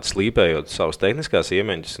apzināti slīpējot savas tehniskās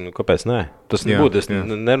iemaņas, kāpēc nē? Tas nebūtu, es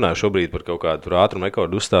nerunāju šobrīd par kaut kādu ātrumu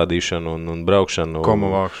rekordu uzstādīšanu un braukšanu.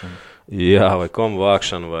 Komu vākšanu. Jā, vai komu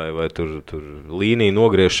vākšanu, vai tur līniju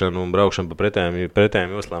nogriešanu un braukšanu pa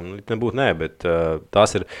pretējām joslām. Nebūtu nē, bet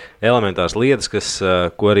tās ir elementāras lietas,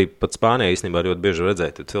 ko arī pat Spānijā īstenībā ļoti bieži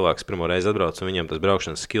redzēt. Cilvēks pirmo reizi atbrauc un viņam tas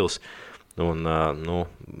braukšanas skills un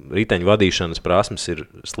riteņu vadīšanas prasmes ir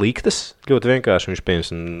sliktas, ļoti vienkārši.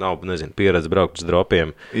 Viņš, nav, pieredze braukt uz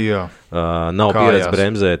dropiem, nav pieredze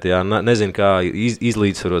bremzēt, nezinu, kā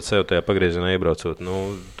izlīdzsvarot sev tajā pagriezienā iebraucot.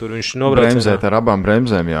 Tur viņš nobrauc. Bremzēt ar abām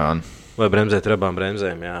bremzēm, Vai bremzēt ar abām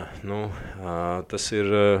bremzēm, tas ir,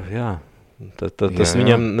 Tas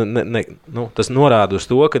viņam tas norāda uz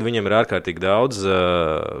to, ka viņam ir ārkārtīgi daudz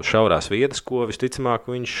šaurās vietas, ko visticamāk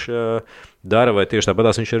viņš dara, vai tieši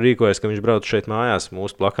tāpatās viņš ir rīkojies, ka viņš brauc šeit mājās,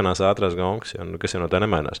 mūsu plakanās ātrās gongas, kas jau no tā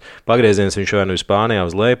nemainās. Pagrieziens viņš vai nu Spānijā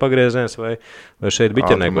uz leju pagrieziens, vai šeit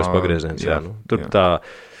biķernēkos pagrieziens. Tur tā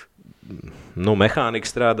mehānika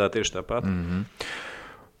strādā tieši tāpat.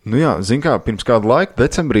 Zin kā, pirms kādu laiku,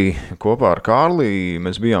 decembrī, kopā ar Kārli,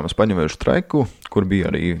 mēs bijām uz paņevējušu treku, kur bija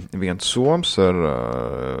arī viens soms ar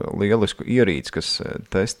lielisku ierīci, kas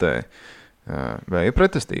testē vēja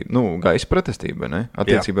pretestību, gaisa pretestību,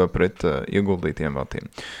 attiecībā pret ieguldītiem vatiem.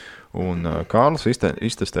 Un Kārlis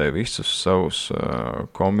iztestēja visus savus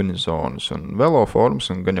kombinizonus un veloformus,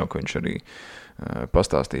 un gan jau, ka viņš arī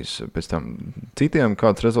pastāstīs pēc tam citiem,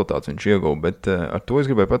 kāds rezultāts viņš ieguva, bet ar to es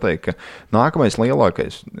gribēju pateikt, ka nākamais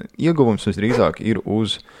lielākais ieguvums visdrīzāk ir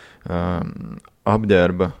uz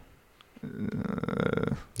apģērba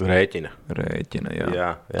rēķina,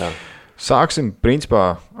 jā. Sāksim,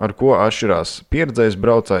 principā, ar ko atšķirās pieredzējis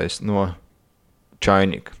braucējs no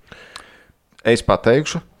čainika. Es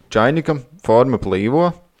pateikšu, čainikam forma plīvo,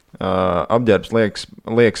 apģērbs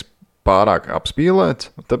liekas pārāk apspīlēts,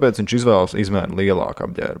 tāpēc viņš izvēlas izmēru lielāku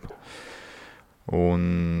apģērbu. Un,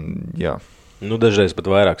 jā. Dažreiz pat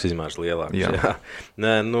vairāks izmērs lielāks.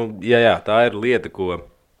 Jā. Tā ir lieta, ko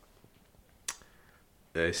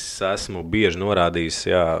es esmu bieži norādījis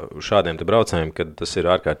šādiem te braucējiem, kad tas ir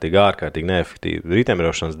ārkārtīgi neefektīvi.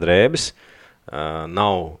 Riteņbraukšanas drēbes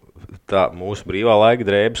nav tā mūsu brīvā laika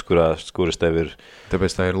drēbes, kuras tev ir.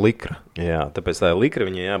 Tāpēc tā ir likra. Jā, tāpēc tā ir likra,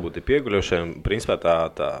 viņai jābūt pieguļošai. Principā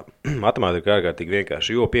tā matemātika ir ārkārtīgi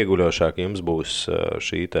vienkārši. Jo pieguļošāk jums būs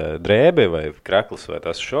šī drēbe vai kraklis vai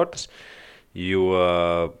tās šortas, jo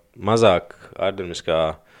mazāk aerodinamiskā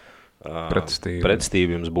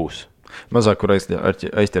pretestība jums būs. Mazāk, kur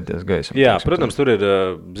aizķerties gaisam. Jā, protams, tur ir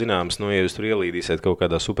zināms, ja jūs tur ielīdīsiet kaut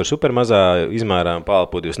kādā super mazā izmērā un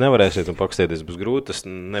pālpot, jūs nevarēsiet un pakstēties būs grūti, tas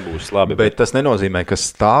nebūs labi. Bet tas nenozīmē, ka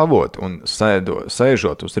stāvot un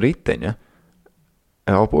sēžot uz riteņa,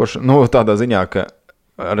 elpošana, tādā ziņā, ka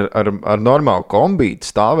ar normālu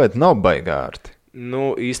kombīti stāvēt nav baigārti.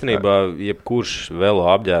 Īstenībā, jebkurš velo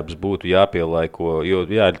apģērbs būtu jāpielaiko, jo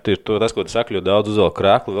tas, ko tu saki, ļoti daudz uzvelk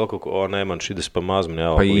krāklu, vēl kaut ko, man šis pa maz, man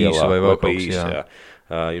jāvelk lielāk, vai pa īsi, jā.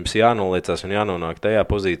 Jums jānoliecās un jānonāk tajā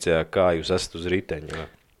pozīcijā, kā jūs esat uz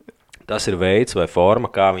riteņa. Tas ir veids vai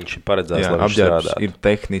forma, kā viņš ir paredzēts, lai viņš strādātu. Ir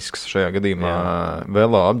tehnisks šajā gadījumā.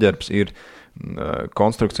 Velo apģērbs ir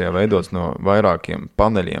konstrukcijā veidots no vairākiem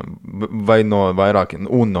paneļiem vai no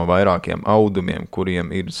vairākiem audumiem,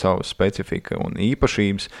 kuriem ir sava specifika un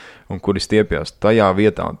īpašības, un kuri stiepjas tajā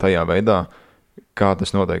vietā un tajā veidā, kā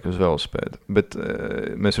tas notiek uz velosipēda. Bet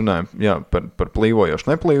mēs runājam par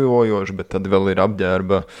plīvojošu, neplīvojošu, bet tad vēl ir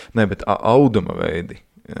auduma veidi,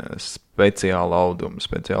 speciāla auduma,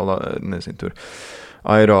 tur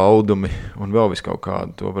aero audumi un vēl vis kaut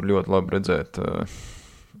kādu. To var ļoti labi redzēt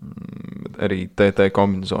arī TT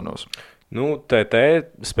kombinācijos. TT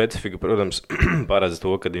specifika, protams, paredz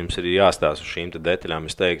to, ka jums ir jāstāsta uz šīm detaļām.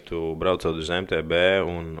 Es teiktu, braucot uz MTB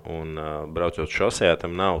un braucot šosejā,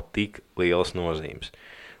 tam nav tik lielas nozīmes.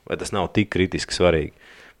 Vai tas nav tik kritiski svarīgi.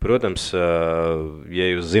 Protams, ja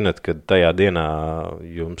jūs zinat, ka tajā dienā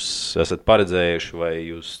jums esat paredzējuši vai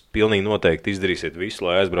jūs pilnīgi noteikti izdarīsiet visu,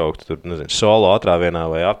 lai aizbrauktu tur, solo atrāvienā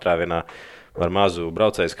vai aptrāvienā, ar mazu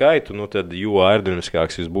braucēju skaitu, tad jo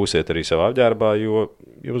aerodinamiskāks jūs būsiet arī savā apģērbā, jo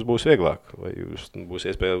jums būs vieglāk, vai jūs būs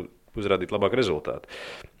iespēja uzrādīt labāku rezultātu.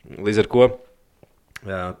 Līdz ar ko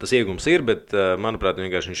tas iegums ir, bet, manuprāt,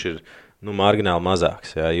 vienkārši viņš ir margināli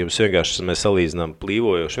mazāks. Jā. Jums vienkārši mēs salīdzinām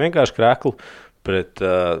plīvojošu vienkārši kreklu pret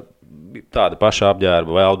tādu pašu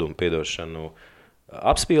apģērbu vai audumu piedošanu.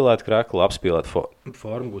 Apspīlēt kreklu, apspīlēt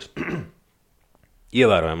formu būs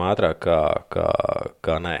ievērojami ātrāk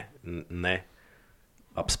kā ne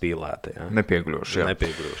apspīlēti. Ja? Nepiegļoši, jā.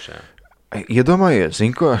 Iedomājies,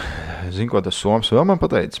 zin, ko tas Soms vēl man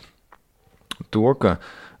pateica? To, ka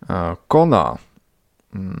Konā,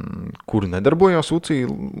 kur nedarbojās UCI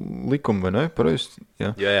likumi, vai ne? Pareizi?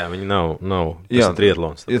 Jā, viņi nav. Tas ir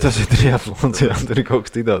triatlons. Jā, tas ir triatlons, jā, tur ir kaut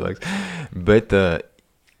kas citādāks. Bet,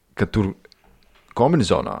 ka tur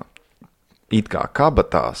kombinizonā it kā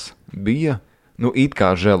kabatās bija it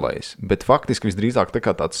kā želejs, bet faktiski visdrīzāk tā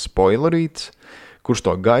kā tāds spoilerīts, kurš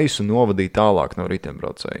to gaisu novadīja tālāk no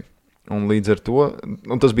riteņbraucēja. Un līdz ar to,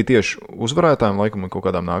 tas bija tieši uzvarētājiem laikam un kaut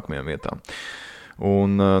kādām nākamajām vietām.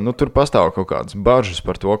 Un tur pastāv kaut kādas bažas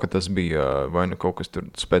par to, ka tas bija vai kaut kas tur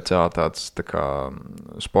speciāli tāds tā kā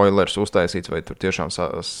spoilers uztaisīts, vai tur tiešām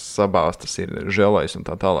sabāstas ir želejs un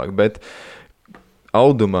tā tālāk. Bet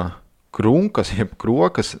auduma krunkas, jeb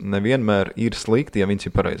krokas nevienmēr ir slikti, ja viņas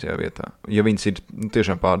ir pareizajā vietā. Ja viņas ir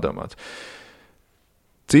tiešām pārdomāts.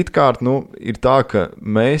 Citkārt, ir tā, ka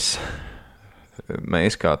mēs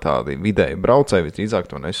kā tādi vidēji braucēji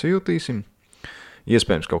visdrīzāk to nesajūtīsim.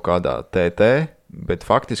 Iespējams kaut kādā TT, bet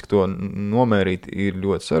faktiski to nomērīt ir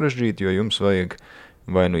ļoti sarežģīti, jo jums vajag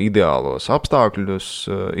vai ideālos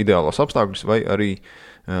apstākļus, vai arī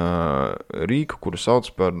rīku, kuru sauc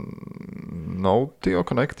par Nautio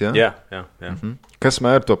Connect, jā? Jā. Kas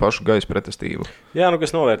mēra to pašu gaisa pretestību? Jā,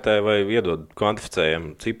 kas novērtē vai iedod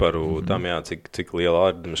kvantificējumu ciparu tam, cik liela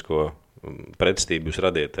aerodinamisko pretestību jūs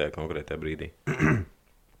radiet tajā konkrētajā brīdī.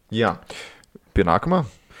 Jā. Pie nākamā?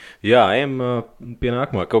 Jā, ejam pie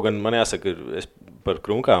nākamā. Kaut gan man jāsaka, es par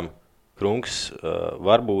krunkām. Krunks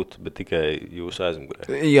var būt, bet tikai jūsu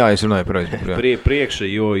aizmugurē. Jā, es runāju par aizmugurē. Priekša,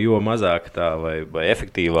 jo mazāk tā vai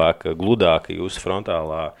efektīvāk, gludāk jūsu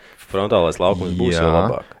frontālais laukums būs jau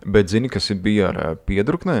labāk. Bet zini, kas bija ar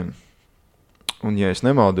piedruknēm? Un ja es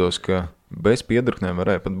nemaldos, ka bez piedruknēm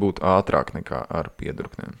varēja pat būt ātrāk nekā ar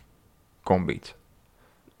piedruknēm. Kombīts.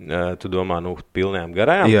 Tu domā, pilnajām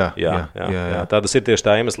garajām? Jā. Tas ir tieši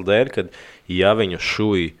tā iemesla dēļ, kad ja viņu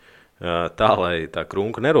šuj tā, lai tā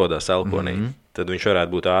krunka nerodās elponī, tad viņš varētu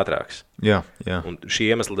būt ātrāks. Jā. Un šī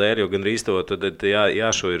iemesla dēļ, jo gandrīz to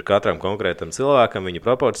jāšo ir katram konkrētam cilvēkam, viņa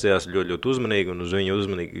proporcijās ļoti uzmanīgi, un uz viņu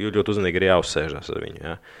ļoti uzmanīgi ir jāuzsēžās ar viņu.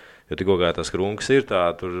 Jā. Jo tikko kā tās krunkas ir,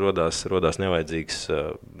 tur rodās nevajadzīgs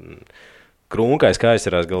krunkais, kā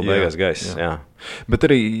aizcerās gala beigās gaiss. Jā. Bet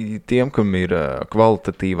arī tiem, kam ir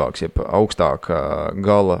kvalitatīvāks, jeb augstāk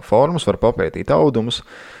gala formas, var papētīt audumus.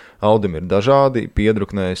 Audumi ir dažādi,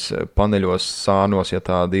 piedruknēs, paneļos, sānos, ja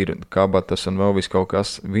tādi ir, kabatas un vēl viss kaut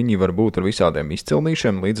kas. Viņi var būt ar visādiem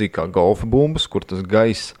izcilnīšiem, līdzīgi kā golfa bumbas, kur tas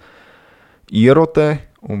gaiss ierotē,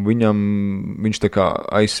 un viņš tā kā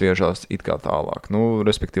aizsviežās it kā tālāk.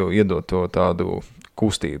 Respektīvi, iedot to tādu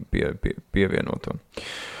kustību pievienoto.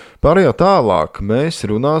 Pārējā tālāk mēs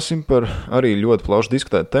runāsim par arī ļoti plašu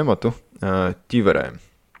diskutētu tematu ķiverēm.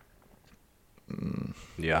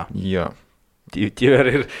 Jā.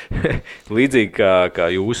 Ķiveri ir līdzīgi kā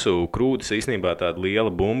jūsu krūtis, īstenībā tāda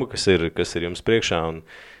liela bumba, kas ir jums priekšā. Un,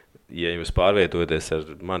 ja jūs pārvietojaties ar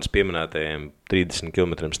manis pieminētajiem 30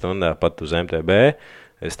 km/h pat uz MTB,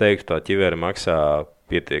 es teiktu, tā ķiveri maksā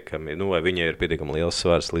pietiekami, vai viņai ir pietiekami liels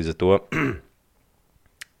svars. Līdz ar to,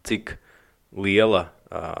 cik liela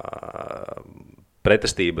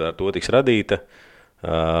pretestība ar to tiks radīta,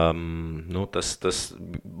 tas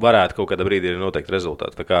varētu kaut kādā brīdī noteikt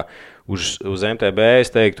rezultātu. Tā kā uz MTB es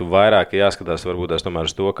teiktu, vairāk jāskatās varbūt tomēr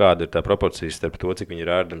uz to, kāda ir tā proporcija starp to, cik viņi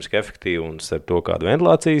ir aerodinamiski efektīvi un starp to, kādu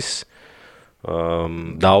ventilācijas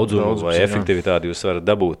daudzumu vai efektivitāti jūs varat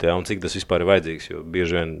dabūt, un cik tas vispār ir vajadzīgs. Jo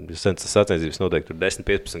bieži vien sacensības noteikti tur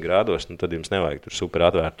 10-15 grādos, tad jums nevajag tur super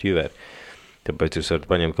atvērtu ķiveri. Tāpēc jūs varat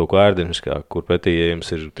paņemt kaut ko aerodinamiskāku, kur pretī, ja jums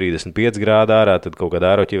ir 35 grādi ārā, tad kaut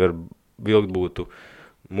kāda aeroķiveri vilkt būtu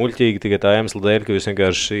muļķīgi tikai tā iemesla dēļ, ka jūs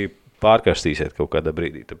vienkārši pārkarstīsiet kaut kādā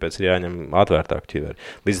brīdī. Tāpēc ir jāņem atvērtāk ķiveri.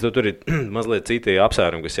 Līdz ar to tur ir mazliet citi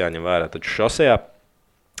apsvērumi, kas jāņem vērā. Taču šosejā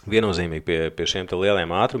viennozīmīgi pie šiem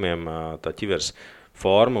lieliem ātrumiem tā ķiveres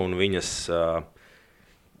forma un viņas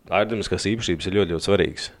aerodinamiskās īpašības ir ļoti, ļoti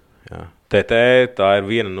svarīgas. Jā. TT tā ir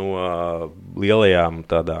viena no lielajām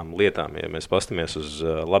tādām lietām. Ja mēs pastamies uz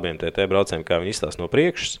labiem TT braucējiem, kā viņi izstās no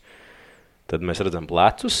priekšas, tad mēs redzam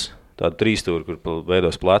plecus, tādu trīstūri, kur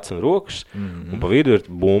veidos plecs un rokas, un pa vidu ir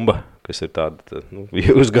bumba, kas ir tāda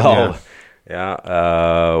uz galva. Jā.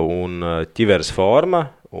 Un ķiveres forma,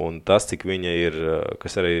 un tas, cik viņa ir,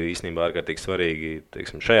 kas arī ir īstenībā ārkārtīgi svarīgi,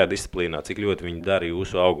 teiksim, šajā disciplīnā, cik ļoti viņi dara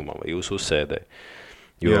jūsu augumam vai jūsu uzsēdē.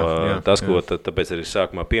 Jo tas, ko tāpēc arī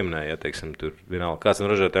sākumā pieminēja, teiksim, tur vienalga kāds no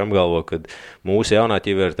ražotājiem apgalvo, ka mūsu jaunā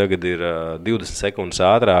ķiveri tagad ir 20 sekundes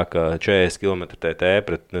ātrāk 40 km TT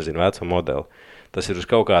pret, veco modeli. Tas ir uz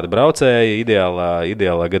kaut kāda braucēja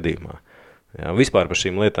ideālā gadījumā. Jā, vispār par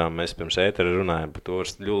šīm lietām mēs pirms ētera runājam, par to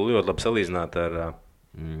var ļoti labi salīdzināt ar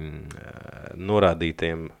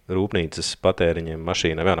norādītiem rūpnīcas patēriņiem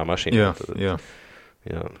mašīnām, jaunā mašīnā.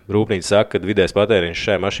 Jā, rūpnīca saka, ka vidējais patēriņš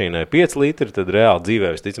šai mašīnai ir 5 litri, tad reāli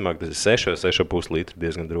dzīvē visticamāk tas ir 6,5 litri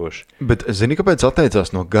diezgan droši. Bet zini, kāpēc atteicās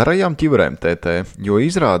no garajām ķiverēm TT? Jo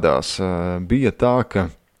izrādās bija tā, ka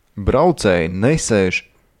braucēji nesēž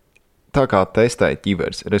tā kā testēja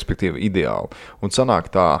ķiveres, respektīvi ideāli. Un sanāk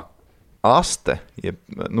tā aste,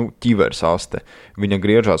 ķiveres aste, viņa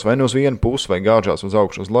griežās vai no uz vienu pusi, vai gāžās uz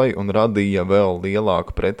augšu uz leju un radīja vēl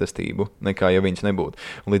lielāku pretestību, nekā ja viņas nebūtu.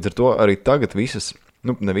 Un līdz ar to arī tagad visas,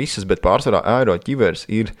 ne visas, bet pārsvarā aero ķiveres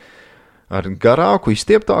ir ar garāku,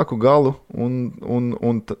 izstieptāku galu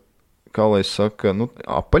un kā lai es saka,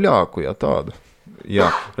 apaļāku, tādu.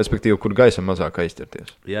 Jā, respektīvi, kur gaisam mazāk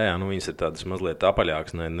aizķerties. Jā, viņas ir tādas mazliet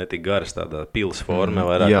apaļākas, ne tik garas, tādā pils forma,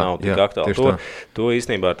 vairāk nav tik aktuāli. To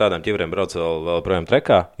īstenībā ar tādām ķiverēm brauc vēl projām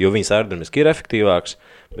trekā, jo viņas aerodinamiski ir efektīvākas,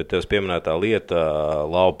 bet tevs pieminētā lieta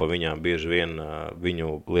laupa viņām bieži vien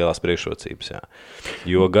viņu lielās priekšrocības. Jā.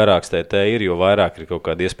 Jo garāks TT ir, jo vairāk ir kaut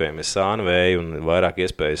kādi iespējamies sānvēji un vairāk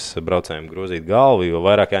iespējas braucējiem grozīt galvu, jo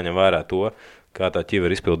vairāk jāņem vērā to, kā tā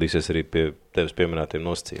ķivera izpildīsies arī pie tevs pieminētiem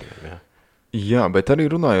nosacījumiem. Jā, bet arī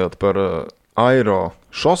runājot par aero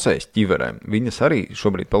šosejas ķiverēm, viņas arī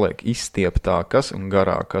šobrīd paliek izstieptākas un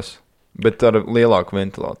garākas, bet ar lielāku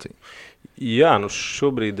ventilāciju. Jā,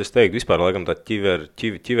 šobrīd es teiktu, vispār laikam tā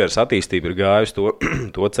ķiveres attīstība ir gājusi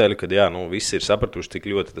to ceļu, kad visi ir sapratuši,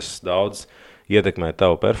 cik ļoti tas daudz ietekmē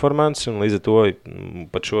tavu performanci, un līdz ar to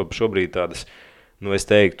pat šobrīd tādas,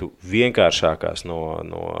 es teiktu, vienkāršākās no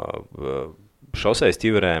šosejas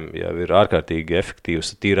ķiverēm jau ir ārkārtīgi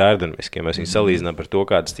efektīvas, tīri aerodinamiski. Ja mēs viņus salīdzinām par to,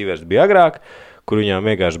 kādas ķiveres bija agrāk, kur viņām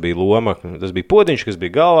vienkārši bija loma, tas bija podziņš, kas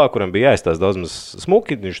bija galvā, kuram bija jāizstās daudz maz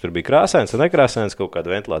smuki, viņš tur bija krāsains un nekrāsains, kaut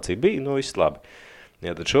kāda ventilācija bija, viss labi.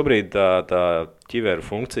 Ja, tad šobrīd tā ķiveru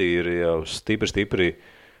funkcija ir jau stipri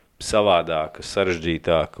savādāka,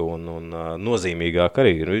 sarežģītāka un nozīmīgāka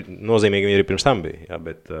arī. Nozīmīgi viņi arī pirms tam bija, jā,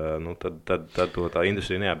 bet tad to tā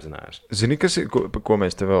industrija neapzinājās. Zini, ko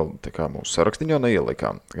mēs te vēl mūsu sarakstiņā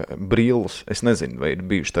neielikām? Brilles. Es nezinu, vai ir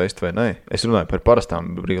bijuši testi vai nē. Es runāju par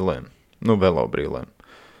parastām brillēm, velo brillēm.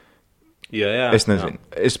 Jā, es nezinu.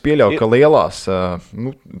 Jā. Es pieļauju, ka lielās,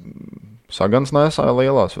 sagans nesāja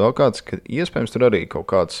lielās vēl kāds, ka iespējams tur arī kaut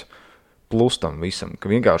kāds plus tam visam,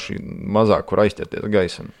 ka vienkārši mazāk kur aizķerties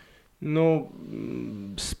gaisam.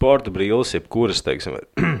 Sporta brilles, jebkuras, teiksim,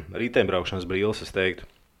 riteņbraukšanas brilles, es teiktu,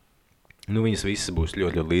 viņas visas būs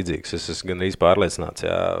ļoti, ļoti līdzīgas. Es esmu gandrīz pārliecināts,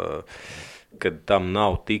 jā. kad tam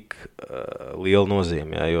nav tik liela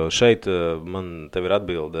nozīme. Jā, jo šeit man tev ir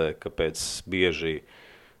atbilde, kāpēc bieži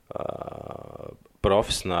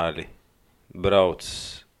profesionāļi brauc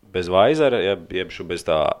bez vaizera, jeb bez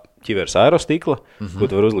tā ķiveres aerostikla, ko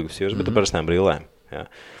tu var uzlikt uz jūras, bet ar parastām brillēm. Jā.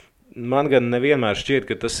 Man gan nevienmēr šķiet,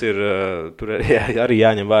 ka tas ir, tur arī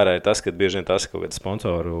jāņem vērā tas, ka bieži vien tas ir kaut kāds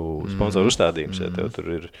sponsoru uzstādījums. Ja tev tur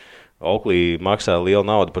ir Oakley maksā lielu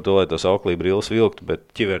naudu par to, lai tos Oakley brilles vilktu, bet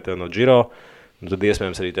ķiver tev no Giro, tad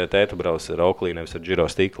iespējams arī tētu brauc ar Oakley, nevis ar Giro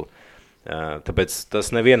stiklu. Tāpēc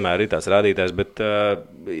tas nevienmēr ir tāds rādītājs, bet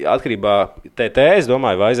atkarībā TT, es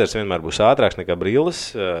domāju, vaizers vienmēr būs ātrāks nekā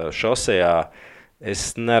brilles. Šosejā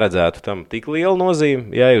es neredzētu tam tik lielu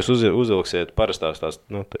nozīmi. Ja jūs uzvilksiet parastās tās,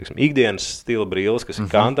 teiksim, ikdienas stila brilles, kas ir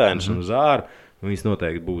kantainas un uz āru, viņas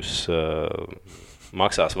noteikti būs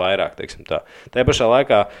maksās vairāk, teiksim tā. Tā pašā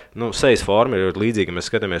laikā, sejas forma ir ļoti līdzīga, mēs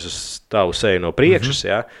skatāmies uz tavu seju no priekšas,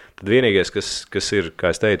 ja? Tad vienīgais, kas ir,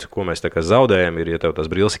 kā es teicu, ko mēs tā kā zaudējam, ir, ja tev tās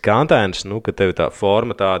brilles ir kantainas, ka tev ir tā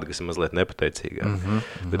forma tāda, kas ir mazliet nepateicīgā.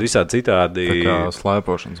 Bet visādi citādi... Tā kā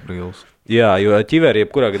slēpošanas brilles. Jā, jo ķiveri,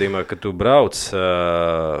 jebkurā gadījumā, kad tu brauc,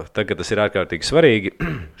 tagad tas ir ārkārtīgi svarīgi,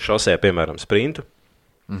 šosē, piemēram, sprintu,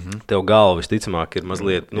 tev galva visticamāk ir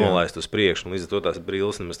mazliet nolaist uz priekšu, un līdz ar to tās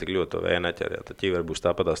brilles nemaz tik ļoti to vēju neķer. Tad ķiveri būs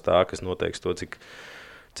tāpatās tā, kas noteiks to,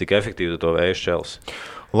 cik efektīvi to vēju šķels.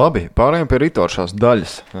 Labi, pārējām pie ritošās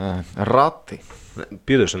daļas. Rati.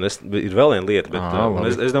 Piedošana, ir vēl viena lieta, bet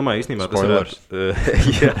es domāju, īstenībā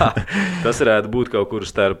tas varētu būt kaut kur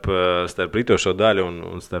starp ritošo daļu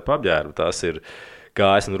un starp apģērbu. Tās ir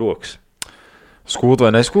kājas un rokas. Skūt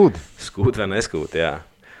vai neskūt? Skūt vai neskūt, jā.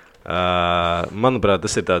 Manuprāt,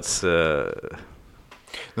 tas ir tāds...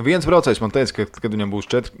 Viens braucējs man teica, ka, kad viņam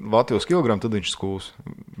būs 4 Latvijas kilogramu, tad viņš skūs.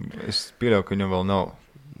 Es pieļauju, ka viņam vēl nav.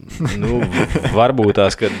 Varbūt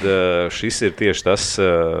tās, kad šis ir tieši tas,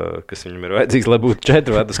 kas viņam ir vajadzīgs, lai būtu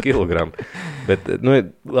 4 Latvijas kilogramu. Bet,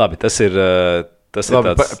 labi, tas ir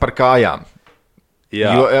labi, tāds... Par kājām.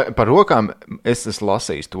 Jā. Jo par rokām es esmu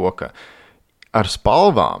lasījis to, ka ar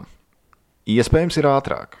spalvām iespējams ir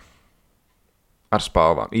ātrāk. Ar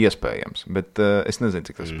spalvām, iespējams, bet es nezinu,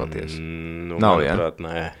 cik tas ir patiesi. Manuprāt,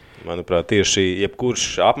 nē. Manuprāt, tieši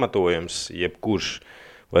jebkurš apmetojums,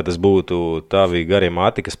 vai tas būtu tavi garie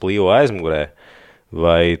mati, kas plīvo aizmugurē,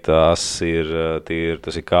 vai tas ir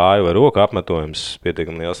kāju vai roku apmetojums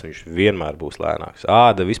pietiekami liels, viņš vienmēr būs lēnāks.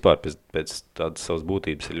 Āda vispār pēc tādas savas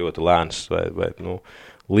būtības ir ļoti lēns, vai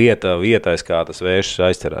lieta vietais, kā tas vējš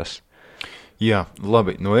aizcerās. Jā,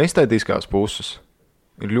 labi. No estētiskās puses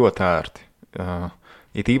ir ļoti ērti.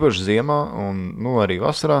 Ir īpaši ziemā un arī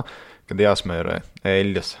vasarā, kad jāsmērē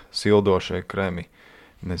eļļas, sildošie kremi,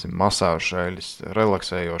 masāžu eļļas,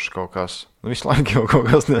 relaksējoši kaut kas. Visu laiku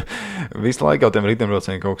jau tiem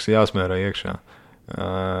ritembraucējiem kaut kas jāsmērē iekšā.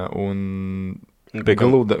 Un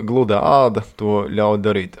gluda āda to ļauj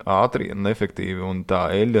darīt ātri un efektīvi, un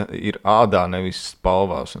tā eļļa ir ādā, nevis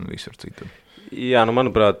spalvās un visur citur. Jā,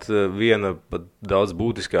 manuprāt, viena pat daudz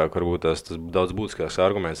būtiskāk, varbūt tas daudz būtiskāks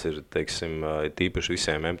arguments ir, teiksim, tīpaši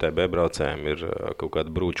visiem MTB braucējiem ir kaut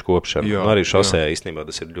kāda brūču kopšana. Jā, arī šosē īstenībā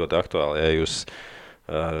tas ir ļoti aktuāli. Ja jūs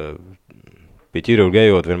pie ķirurga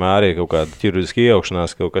ejot, vienmēr ir kaut kāda ķirurģiska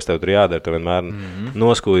iejaukšanās, kaut kas tev tur jādara, tu vienmēr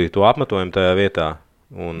noskuji to apmetojumu tajā vietā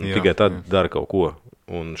un tikai tad dara kaut ko.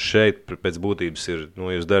 Un šeit pēc būtības ir,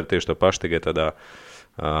 jūs darat tieši to pašu, tikai tādā...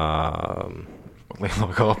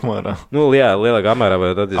 Lielākā apmērā. Lielākā apmērā, vai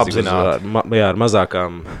tad ar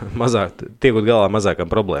tiekot galā mazākām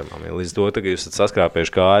problēmām. Ja, līdz to, ka jūs esat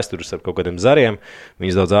saskrāpējuši kājas tur ar kaut kādiem zariem,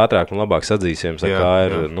 viņas daudz ātrāk un labāk sadzīs, ja jums ar kāja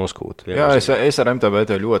ir noskūta. Jā, es ar MTB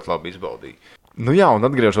to ļoti labi izbaudīju. Un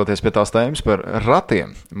atgriežoties pie tās tēmas par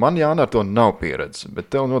ratiem, man Jāna ar to nav pieredze,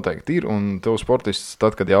 bet tev noteikti ir, un tev sportists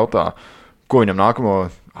tad, kad jautā, ko viņam nākamo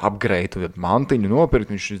upgrade, mantiņu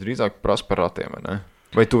nopirkt, viņš drīzāk prasa par ratiem, vai ne?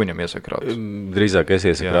 Vai tu viņam iesaki ratus? Drīzāk es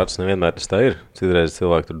iesaku ratus, nevienmēr tas tā ir. Citreiz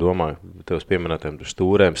cilvēki tur domā, tevs pieminētiem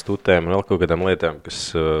stūrēm, stutēm un vēl kaut kādām lietām,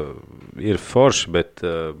 kas ir forši, bet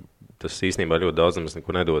tas īstenībā ļoti daudz nemaz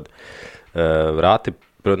neko nedod. Rati,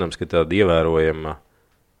 protams, ka tāda ievērojama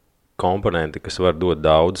komponenti, kas var dot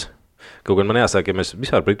daudz. Kaut gan man jāsaka, ja mēs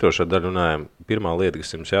vispār par ritošo daļu runājam, pirmā lieta,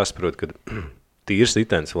 kas jums jāsaprot, ka tīrs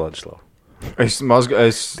ritens, Vladislav. Es mazgāju,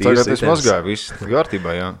 viss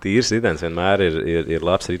kārtībā, jā. Tīrs ritens vienmēr ir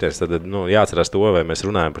labs ritens. Tad jāatcerās to, vai mēs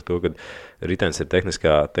runājam par to, ka ritens ir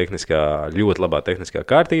tehniskā ļoti labā tehniskā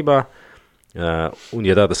kārtībā. Un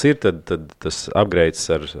ja tā tas ir, tad tas upgrades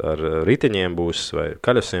ar riteņiem būs vai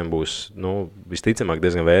kaļosiem būs visticamāk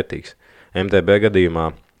diezgan vērtīgs. MTB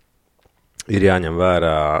gadījumā ir jāņem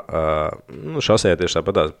vērā, šosejā tieši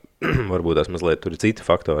tāpatās, varbūt tās mazliet tur ir citi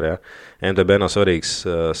faktori, jā. MTB nav svarīgs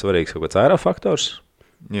kaut kāds aerofaktors,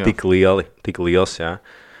 tik liels, jā.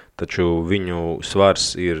 Taču viņu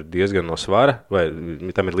svars ir diezgan no svara, vai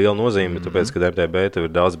tam ir liela nozīme, tāpēc, ka MTB tev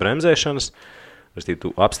ir daudz bremzēšanas,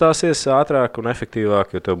 tu apstāsies ātrāk un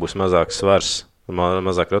efektīvāk, jo tev būs mazāks svars,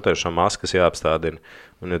 mazāk rotējušā masa, kas jāapstādina.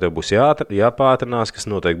 Un ja tev būs jāpātrinās, kas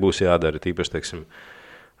noteikti būs jādara, tīpaši, teiksim,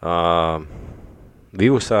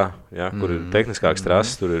 divusā, ja, kur ir tehniskāks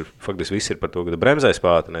trases, tur ir faktiski viss ir par to, ka bremzēs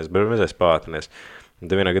pātrinās. Un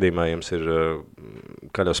te vienā gadījumā jums ir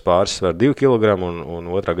kaļos pāris svar 2 kg un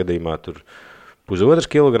otrā gadījumā tur 1,5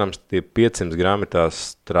 kg, tie 500 grami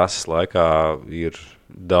tās trases laikā ir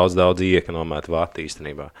daudz iekonomēta vati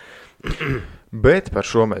īstenībā. Bet par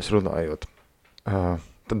šo mēs runājot,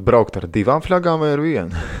 tad braukt ar 2 fļagām vai ar 1?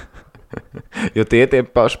 Jo tie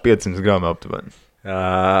paši 500 grami aptuveni.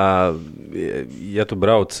 Ja tu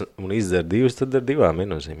brauc un izdzer 2, tad ar 2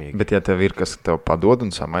 viennozīmīgi. Bet ja tev ir, kas tev padod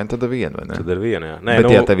un samaina, tad ar 1, vai ne? Tad ar 1, jā. Nē,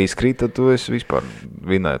 bet ja tev izkrīt, tad tu esi vispār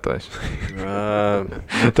vinētājs.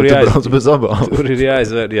 Tu brauc bez abām. Tur ir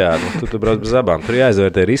jāizvērt, tu brauc bez abām. Tur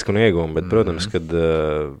jāizvērtē risku un ieguvumu, bet, protams, kad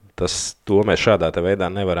to mēs šādā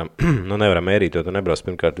veidā nevaram mērīt, jo tu nebrauc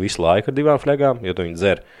pirmkārt visu laiku ar 2 fļagām, jo tu viņu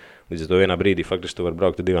dzer. Līdz ar to vienā brīdī faktiski tu vari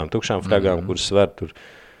braukt ar 2 tukšām fļagām, kuras sver tur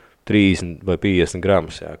 30 vai 50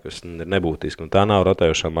 gramus, jā, kas ir nebūtiski, un tā nav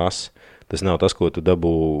rotējošā masa. Tas nav tas, ko tu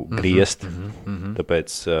dabū griezt,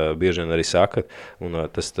 tāpēc bieži vien arī saka, un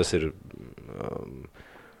tas ir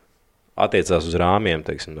attiecās uz rāmiem,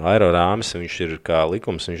 teiksim, aerorāmis, viņš ir kā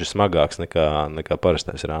likums, viņš ir smagāks nekā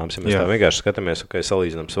parastais rāmis. Ja mēs tā vienkārši skatāmies,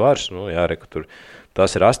 salīdzinām svars, tur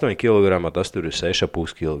tas ir 8 kg, tas tur ir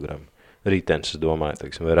 6,5 kg. Ritens, es domāju,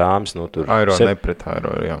 teiksim, vai rāmis, tur... Aero nepret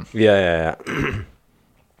aero, jā. Jā.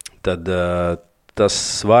 Tad tas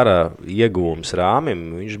svara iegūms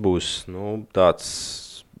rāmim, viņš būs, tāds,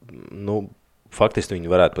 faktiski viņu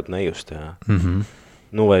varētu pat nejust, jā.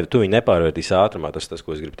 Vai tu viņu nepārvērtīs ātrumā, tas,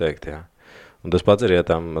 ko es gribu teikt, jā. Un tas pats arī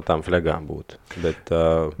tām fļagām būtu. Bet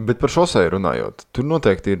par šoseju runājot, tur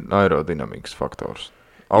noteikti ir aerodinamikas faktors.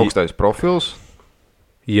 Augstais profils?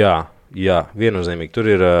 Jā, viennozīmīgi. Tur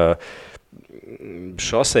ir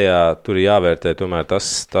šosejā, tur ir jāvērtē tomēr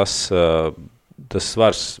tas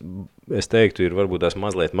svars, es teiktu, ir varbūt tās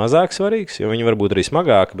mazliet mazāk svarīgs, jo viņi varbūt arī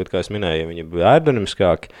smagāki, bet, kā es minēju, ja viņi ir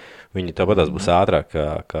aerodinamiskāki, viņi tāpatās būs ātrāk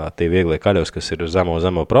kā tie vieglie kaļos, kas ir uz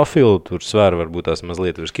zemo profilu, tur svēra varbūt tās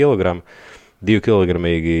mazliet virs kilogramu, 2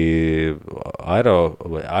 kilogramīgi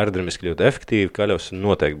aerodinamiski ļoti efektīvi kaļos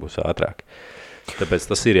noteikti būs ātrāk. Tāpēc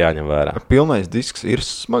tas ir jāņem vērā. Pilnais disks ir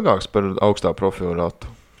smagāks par augstā profilu ratu?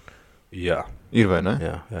 Jā. Ir vai ne?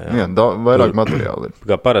 Jā. Vairāk materiāli ir.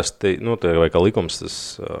 Kā parasti, vai kā likums, tas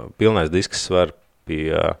pilnais disks svar pie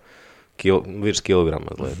virs kilogramu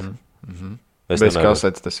mazliet. Bez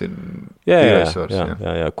kasetes tas ir svars.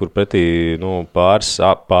 Jā, kur pretī pāris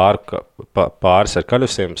ar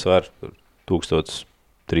kaļusiem svar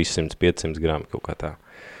 1300-500 grami kaut kā tā.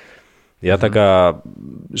 Jā, tā kā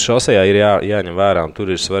šosejā ir jāņem vērā, un tur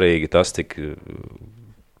ir svarīgi tas, cik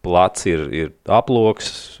plats ir aploks,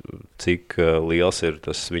 cik liels ir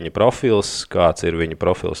tas viņa profils, kāds ir viņa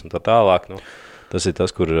profils un tā tālāk. Tas ir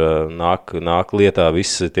tas, kur nāk lietā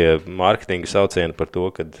visi tie marketinga saucieni par to,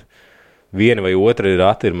 kad viena vai otra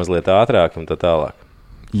rati ir mazliet ātrāk un tā tālāk.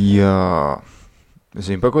 Jā,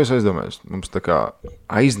 zinu, par ko es aizdomājos. Mums tā kā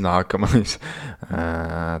aiznākamais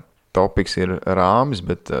topiks ir rāmis,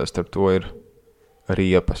 bet starp to ir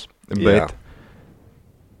riepas. Bet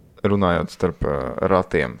runājot starp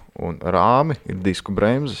ratiem un rāmi, ir disku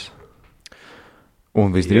bremzes.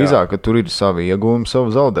 Un visdrīzāk, ka tur ir savi ieguvumi,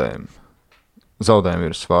 savu zaudējumi. Zaudējumi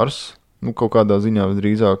ir svars, kaut kādā ziņā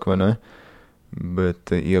visdrīzāk, vai ne?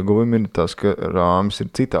 Bet ieguvumi ir tas, ka rāmis ir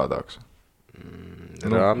citādāks.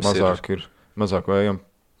 Mazāk vējam,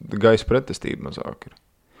 gaisa pretestība mazāk ir.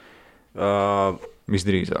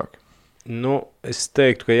 Visdrīzāk. Es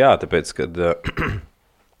teiktu, ka jā, tāpēc, kad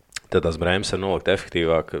tad tās bremzes var nolikt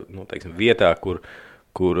efektīvāk, teiksim, vietā, kur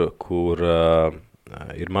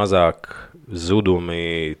ir mazāk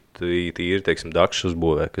zudumi, tīri, teiksim, dakšas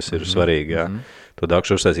uzbūvē, kas ir svarīgi, jā. To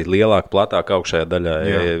dakšu uztaisīt lielāk, platāk augšējā daļā,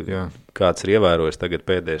 ja kāds ir ievērojis tagad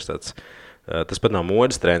pēdējais tāds, tas pat nav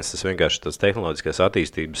modes trends, tas vienkārši tas tehnoloģiskās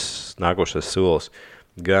attīstības nākošais solis,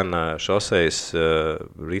 gan šosejas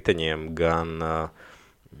riteņiem, gan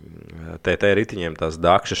TT riteņiem, tās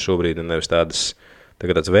dakšas šobrīd ir nevis tāds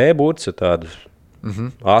V-būts ar tādu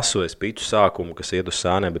asu vai spiķu sākumu, kas iet uz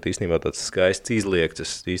sānēm, bet īstenībā tāds skaists izliekts,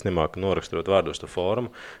 es īstenībā noraksturot vārdos to formu.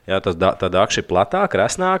 Jā, tā dakša ir platāka,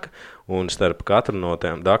 resnāka, un starp katru no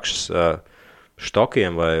tām dakšas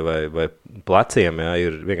štokiem vai pleciem, jā,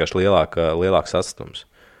 ir vienkārši lielāks atstums.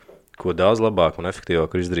 Ko daudz labāk un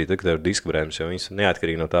efektīvāk var izdarīt, kad tev ir diska bremzes, jo viņas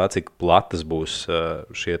neatkarīgi no tā, cik platas būs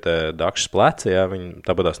šie te dakšas pleci, jā, viņi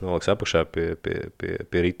tāpatās noliks apakšā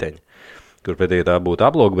pie riteņa. Kur pēc, ja tā būtu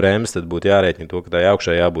aploka bremzes, tad būtu jārēķina to, ka tā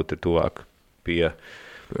augšā jābūt ir tuvāk pie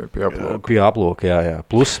aploka, jā.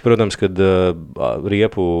 Plus, protams, kad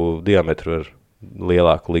riepu diametru var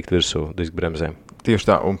lielāku likt virsū diska bremzēm. Tieši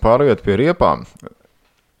tā, un pārējot pie riepām,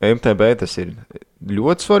 MTB tas ir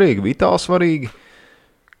ļoti svarīgi, vitāli svarīgi.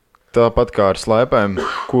 Tāpat kā ar slēpēm,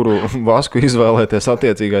 kuru vasku izvēlēties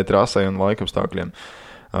attiecīgai trasai un laikapstākļiem.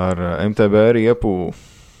 Ar MTB riepu,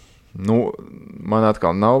 man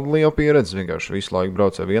atkal nav liela pieredze, vienkārši visu laiku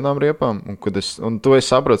braucu ar vienām riepām. Un to es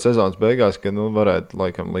sapratu sezonas beigās, ka varētu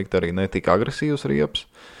laikam likt arī netik agresīvus riepas.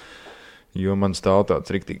 Jo man stāv tāds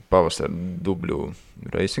riktīgi pavasara dubļu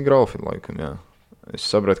racing graufi laikam, jā. Es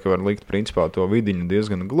sapratu, ka var likt principā to vidiņu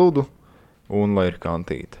diezgan gludu un lai ir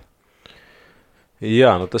kantīta.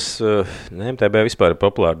 Jā, tas MTB vispār ir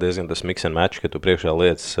populāri diezgan tas mix and match, ka tu priekšā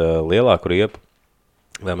liec lielāku riepu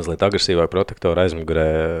vai mazliet agresīvāku protektoru aizmugurē,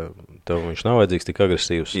 tev viņš nav vajadzīgs tik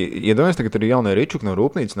agresīvs. Iedomājies, tagad ir jaunie ričuki no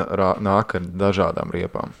rūpnīcas nāk ar dažādām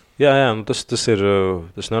riepām. Jā, tas ir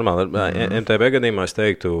normāli. MTB gadījumā es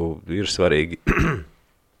teiktu, ir svarīgi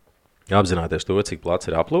apzināties to, cik plats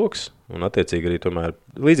ir aploks, un attiecīgi arī tomēr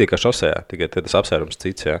līdzīgi kā šosejā, tikai tas apsvērums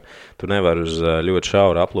cits, jā. Tu nevar uz ļoti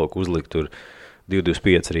šauru aploku uzlikt tur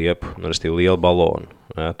 225 riepu, restīvi lielu balonu.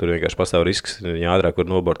 Ja, tur vienkārši pastāv risks, viņa ātrāk var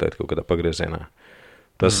nobortēt kaut kādā pagriezienā.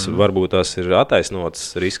 Tas varbūt tas ir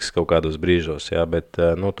attaisnots risks kaut kādos brīžos, ja, bet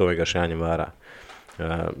to vienkārši jāņem vērā.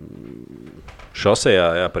 Šosejā,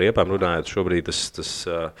 jā, par riepām runājot, šobrīd tas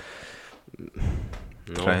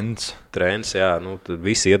trends, jā, tad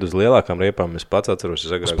visi iet uz lielākām riepām, es pats atceros.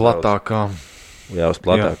 Uz platākām. Jā, uz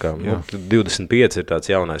platākām. Jā. 25 ir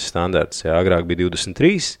tāds jaunais standarts, jā, agrāk bija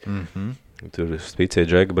 23. Tur spicē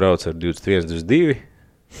Džeka brauc ar 21, 22,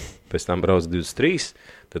 pēc tam brauc 23,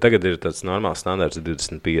 tad tagad ir tāds normāls standarts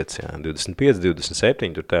 25, jā. 25,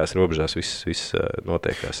 27, tur tajās robežās viss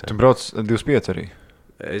notiekās. Jā. Tu brauc 25 arī?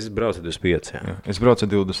 Es braucu 25, jā. Es braucu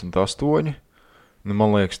 28,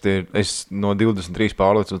 man liekas, es no 23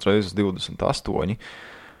 pārliecu uzreiz uz 28,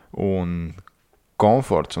 un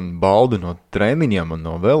komforts un baldi no treniņiem un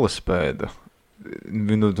no velospēda,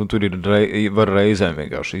 tur var reizēm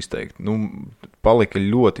vienkārši izteikt. Palika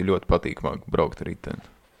ļoti, ļoti patīkamāk braukt ar riteni.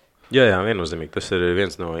 Jā, viennozīmīgi. Tas ir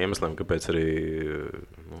viens no iemesliem, kāpēc arī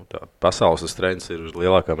tā pasaules trends ir uz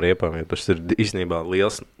lielākām riepām. Ja tas ir īstenībā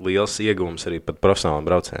liels ieguvums arī pat profesionāliem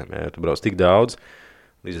braucējiem. Ja tu brauc tik daudz,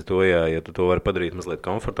 līdz ar to, ja tu to vari padarīt mazliet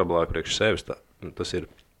komfortablāk priekš sevis, tas ir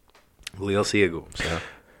liels ieguvums. Jā.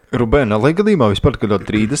 Rubēna, lai gadījumā vispār kādā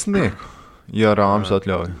 30-nieku, ja rāmis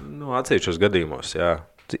atļauj? Atsevišķos gadījumos, jā.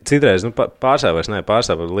 Citreiz,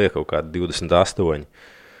 pārstāv liek kaut kādi 28.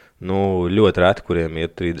 Ļoti reti, kuriem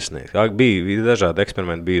iet 30. Bija dažādi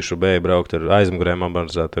eksperimenti bijuši, Rubēja braukt ar aizmugurējiem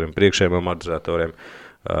amortizatoriem, priekšējiem amortizatoriem,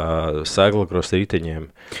 seglakros riteņiem.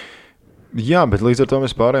 Jā, bet līdz ar to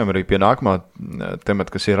mēs pārējām arī pie nākamā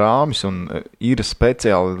temata, kas ir rāmis, un ir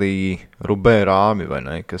speciāli Rubēja rāmi, vai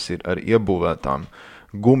ne, kas ir ar iebūvētām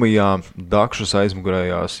gumijām, dakšas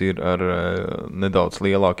aizmugurējās ir ar nedaudz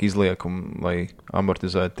lielāku izliekumu, lai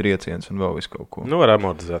amortizētu trieciens un vēl visu kaut ko. Ar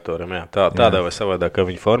amortizatoriem, jā. Tādā vai savādāk, kā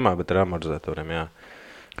viņa formā, bet ar amortizatoriem, jā.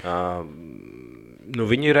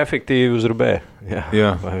 Viņi ir efektīvi uz Rubē. Jā.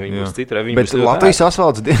 Vai viņi būs citrē. Bet Latvijas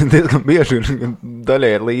asfalts diezgan bieži ir daļai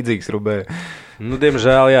ir līdzīgs Rubē.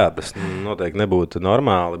 Diemžēl, jā, tas noteikti nebūtu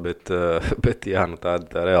normāli, bet jā, tā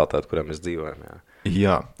realitāte, kurā mēs dzīvojam, jā.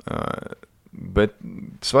 Jā, bet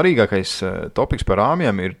svarīgākais topiks par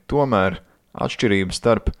rāmjiem ir tomēr atšķirības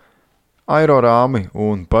starp aerorāmi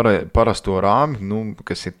un parasto rāmi,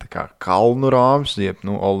 kas ir tā kā kalnu rāms, jeb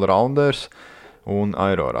all-rounders un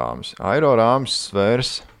aerorāms. Aerorāms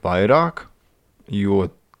svērs vairāk, jo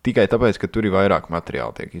tikai tāpēc, ka tur ir vairāk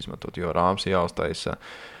materiāli tiek izmantot, jo rāms jāuztaisa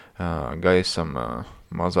gaisam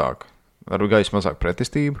mazāk, ar gaisu mazāk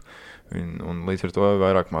pretestību, un līdz ar to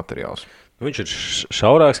vairāk materiāls. Viņš ir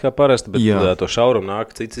šaurāks kā parasti, bet to šaurumu nāk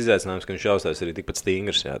cits izaicinājums, ka viņš jāuztais arī tikpat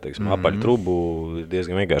stingrs. Apaļu trubu ir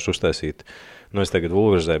diezgan vienkārši uztaisīt. Es tagad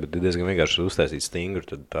vulverizēju, bet ir diezgan vienkārši uztaisīt stingru,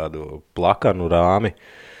 tādu plakanu rāmi,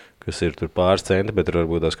 kas ir tur pāris centimetri,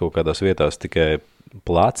 varbūt tās kaut kādās vietās tikai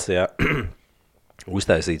plats. Jā.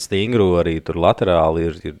 Uztaisīt stingru arī tur laterāli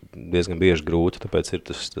ir diezgan bieži grūti, tāpēc ir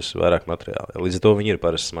tas vairāk materiāli. Līdz ar to viņi ir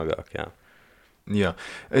parasti smagāk, jā. Jā,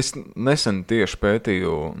 es nesen tieši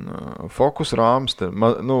pētīju Focus rāmus,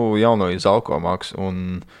 jauno Zalko Max,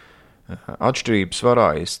 un atšķirības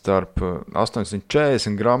svarājas starp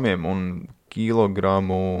 840 gramiem un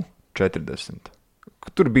kilogramu 40.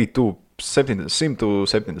 Tur bija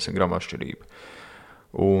 170 gramu atšķirība.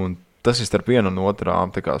 Un tas ir starp vienu un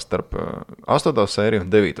otrām, tā kā starp 8. sēriju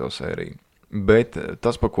un 9. sēriju. Bet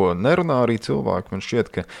tas, pa ko nerunā arī cilvēki, man šķiet,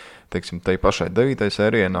 ka, teiksim, tai pašai 9.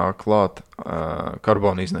 sērijai nāk klāt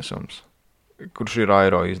karbona iznesums, kurš ir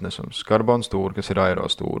aero iznesums, karbona stūra, kas ir aero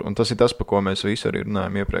stūra. Un tas ir tas, pa ko mēs visi arī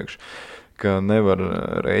runājam iepriekš, ka nevar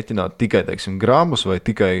rēķināt tikai, teiksim, gramus vai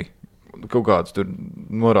tikai kaut kādus tur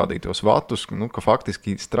norādītos vatus, ka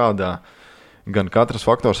faktiski strādā gan katrs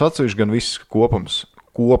faktors atsevišķi, gan viss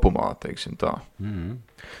kopumā, teiksim tā.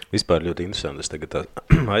 Vispār ļoti interesanti. Es tagad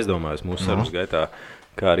aizdomājos mūsu sarunas gaitā,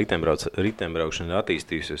 kā ritembraukšana ir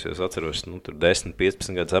attīstījusies. Es atceros, tur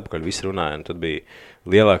 10-15 gadus atpakaļ visi runāja, un tad bija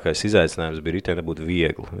lielākais izaicinājums bija riteni būt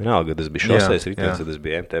viegli. Vienalga, tas bija šoseis ritens, tad tas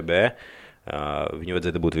bija MTB. Viņu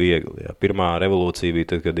vajadzēja būt viegli. Jā. Pirmā revolūcija bija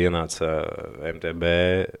tad, kad ienāca MTB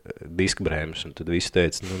diskbrēmas, un tad visi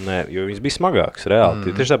teica, nē, jo viņas bija smagākas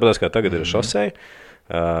reāli. Tieši tāpēc, kā tagad ir šosei,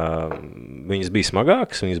 viņas bija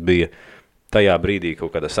smagākas, viņas bija tajā brīdī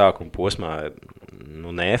kaut kādā sākuma posmā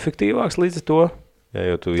neefektīvāks līdz ar to.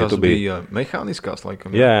 Jā, tas bija mehāniskās,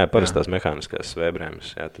 laikam. Jā, parastās mehāniskās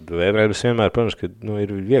vēbrēmas. Jā, tad vēbrēmas vienmēr, protams, ka ir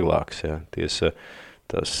vieglākas. Jā.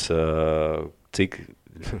 Tas, cik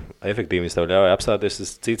efektīvi viņas tev ļauj apstāties, tas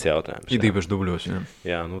cits jautājums. Ir īpaši dubļos, jā.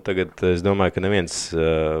 Jā, tagad es domāju, ka neviens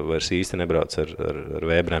vairs īsti nebrauc ar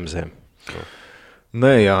vēbremzēm.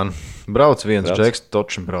 Nē, jā, brauc viens Džeks,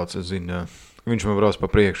 Točim brauc, es zinu, jā. Viņš man brauc pa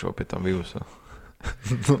priekšu pie tam vīrusā.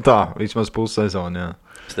 Tā, vismaz pussezonu, jā.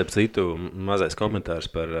 Starp citu, mazais komentārs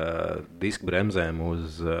par disku bremzēm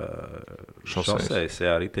uz šoseis,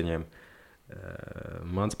 jā, riteņiem.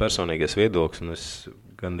 Mans personīgais viedoklis, un es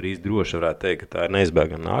gandrīz droši varētu teikt, ka tā ir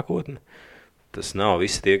neizbēgama nākotne. Tas nav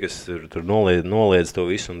visi tie, kas tur noliedz to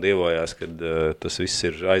visu un dievojās, kad tas viss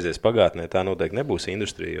ir aizies pagātnē. Tā noteikti nebūs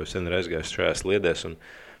industrija, jo sen ir aizgājis šajās sliedēs. Un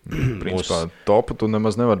principā topu tu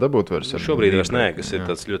nemaz nevar dabūt vairs. Šobrīd vairs nē, kas ir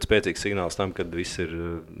tāds ļoti spēcīgs signāls tam, kad viss ir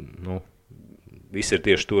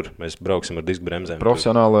tieši tur. Mēs brauksim ar disku bremzēm.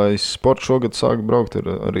 Profesionālais sports šogad sāk braukt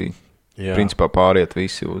arī. Jā. Principā pāriet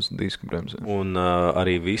visi uz disku bremzēm. Un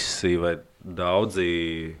arī visi vai daudzi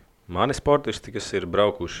mani sportisti, kas ir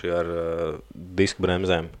braukuši ar disku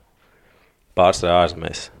bremzēm, pārsvarā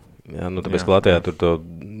ārzemēs. Jā, tāpēc, ka Latvijā tur to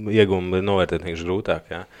iegumu novērtēt vienkārši grūtāk.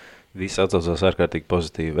 Jā. Visi atsaucās ārkārtīgi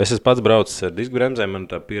pozitīvi. Es esmu pats braucis ar disku bremzēm, man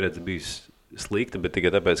tā pieredze bija slikta, bet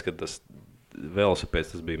tikai tāpēc, ka tas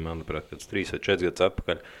velosipēds, tas bija, manuprāt, 3 vai 4 gadus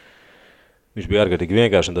atpakaļ. Viņš bija ārkārtīgi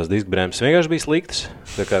vienkārši, un tās disku bremzes vienkārši bija sliktas.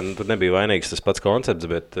 Tā kā tur nebija vainīgs tas pats koncepts,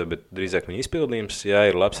 bet drīzāk viņa izpildījums. Jā,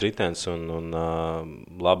 ir labs ritens un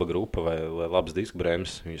laba grupa vai labs disku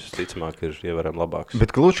bremzes. Viņš ticamāk ir ievērām labāks.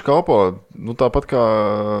 Bet kluči kalpo, tāpat kā,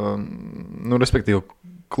 respektīvi,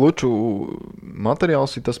 kluču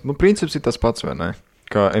materiāls ir tas, princips ir tas pats, vai ne?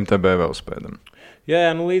 Kā MTB velosipēdam.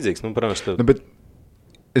 Jā, līdzīgs. Protams, bet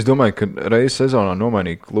es domāju, ka reizes sezonā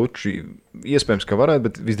nomainīt kluči, iespējams, ka varētu,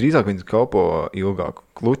 bet visdrīzāk viņi kalpo ilgāk.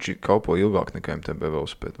 Kluči kalpo ilgāk nekā MTB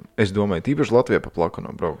velosipēdam. Es domāju, tīpaši Latvijā pa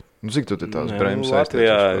plakanām braukt. Cik tu te tās bremzes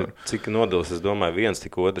Latvijā, cik nodils, es domāju, viens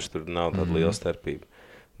tik otrs, tur nav tāda liela starpība.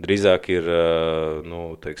 Drīzāk ir,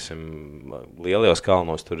 lielajos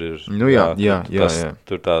kalnos tur ir. Jā.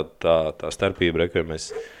 Tur tā starpība, ka mēs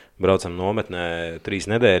braucam nometnē 3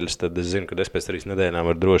 nedēļas, tad es zinu, ka es pēc 3 nedēļām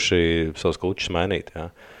varu droši savus klučus mainīt. Jā.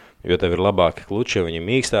 Jo tev ir labāki kluči, jo viņi ir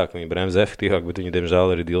mīkstāki, viņi bremzē efektīvāk, bet viņi, diemžēl,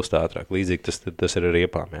 arī dilst ātrāk. Līdzīgi tas ir ar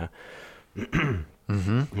riepām. Jā.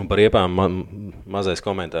 Un par riepām mazais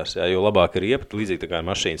komentārs. Jā, jo labāk ir riepa, līdzīgi tā kā ar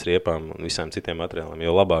mašīnas riepām un visām citiem materiāliem,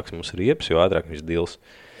 jo labāks mums ir riepas, jo ātrāk viņš dils.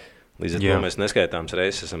 Līdz ar to mēs neskaitāms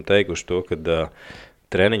reizes esam teikuši to, ka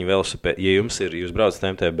treniņu velosipēds, ja jūs braucat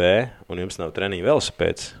MTB un jums nav treniņu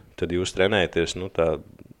velosipēds, tad jūs trenējaties tā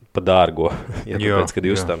pa dārgo. Tāpēc, kad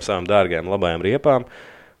jūs tām savām dārgajām labajām riepām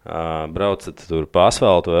braucat tur pa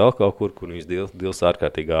asfaltu vēl kaut kur viņas dils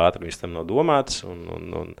ārkārtīgi ātri, viņas tam nav domātas.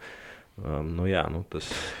 Tas...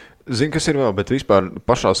 Zinu, kas ir vēl, bet vispār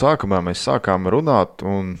pašā sākumā mēs sākām runāt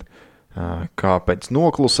un kā pēc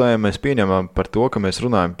noklusējuma mēs pieņemam par to, ka mēs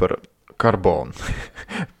runājam par karbonu.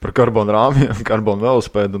 Par karbonu rāmjiem, karbonu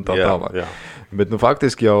velosipēdu un tā tālāk. Jā. Bet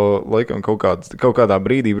faktiski jau laikam kaut kādā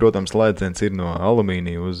brīdī, protams, lēciens ir no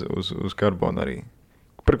alumīnija uz karbonu arī.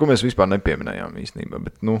 Par ko mēs vispār nepieminējām īstenībā,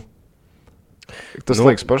 bet tas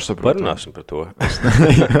liekas pašsaprotami. Parunāsim par to.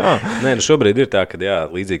 Nē, šobrīd ir tā, ka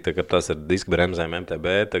līdzīgi tā, ka tās ar disku bremzēm MTB,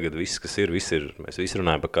 tagad viss, kas ir, mēs visi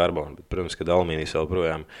runājam par karbonu, bet, protams, kad alumīnijs vēl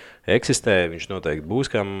projām eksistē, viņš noteikti būs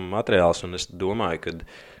kā materiāls, un es domāju, ka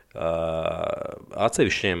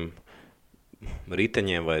atsevišķiem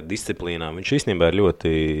riteņiem vai disciplīnām, viņš īstenībā ir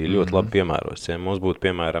ļoti, ļoti labi piemērots. Ja mums būtu,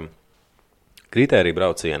 piemēram, kritērija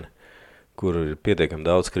braucieni, kur ir pietiekami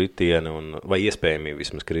daudz kritienu vai iespējamība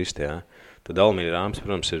vismaz krist, ja, tad alumīnija rāms,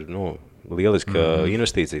 protams, ir lieliska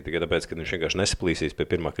investīcija, tikai tāpēc, ka viņš vienkārši nesaplīsīs pie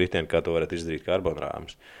pirmā kritiena, kā to varētu izdarīt karbona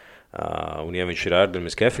rāms. Un ja viņš ir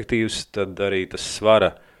aerodinamiski efektīvs, tad arī tas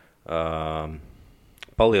svara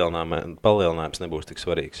palielinājums nebūs tik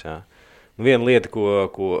svarīgs. Ja. Viena lieta,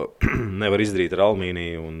 ko nevar izdarīt ar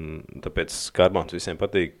alumīniju, un tāpēc karbons visiem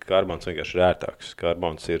patīk, karbons vienkārši ir ērtāks.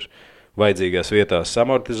 Karbons ir vajadzīgās vietās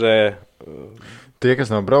samortizē. Tie,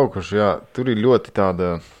 kas nav braukuši, jā, tur ir ļoti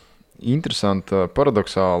tāda interesanta,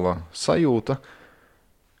 paradoxāla sajūta.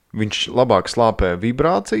 Viņš labāk slāpē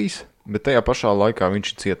vibrācijas, bet tajā pašā laikā viņš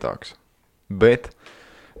ir cietāks. Bet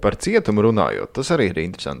par cietumu runājot, tas arī ir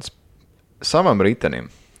interesants. Savam ritenim,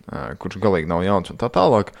 kurš galīgi nav jauns un tā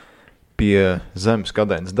tālāk, pie zemes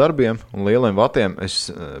kadēnas darbiem un lieliem vatiem es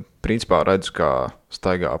principā redzu, kā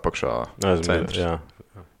staigā apakšā centrs. Jā.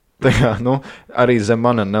 Tā kā, arī zem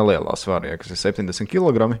mana nelielā svara, kas ir 70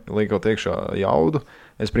 kg, liekot iekšā jaudu,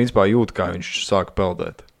 es principā jūtu, kā viņš sāk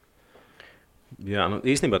peldēt. Jā,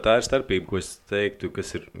 īstenībā tā ir starpība, ko es teiktu,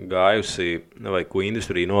 kas ir gājusi, vai ko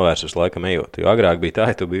industrija novērsus laikam ejot. Jo agrāk bija tā,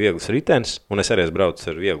 ja tu biji viegls ritenis, un es arī braucu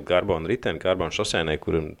ar vieglu karbonu riteni, karbonu šosēnē,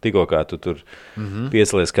 kur tikko kā tu tur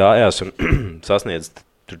piecelies kājās un sasniedz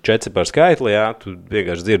tur 4 par skaitli, jā, tu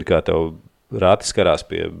vienkārši dzirdi, kā tev rāti skarās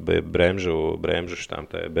pie bremžu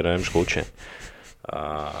klučiem.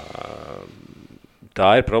 Tā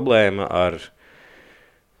ir problēma ar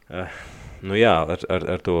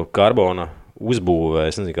to karbona uzbūvē,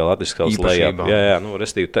 es nezinu, kā latviski kaut kas lejā. Jā,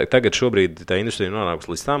 restīvi, tagad šobrīd tā industrija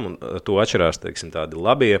nonākusi līdz tam, un to atšķirās, teiksim, tādi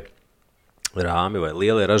labie rāmi vai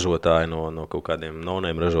lielie ražotāji no kaut kādiem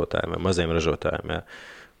no-name ražotājiem vai maziem ražotājiem, jā,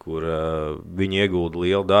 kur viņi iegulda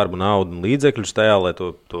lielu darbu, naudu un līdzekļus tajā, lai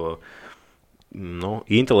to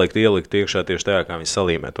intelektu ielikt iekšā tieši tajā, kā viņi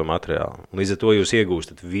salīmē to materiālu. Un līdz ar to jūs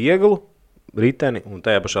iegūstat vieglu riteni un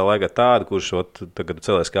tajā pašā laikā tādu, kurš tagad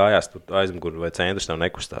celies kājās, aizmugur vai centrs tev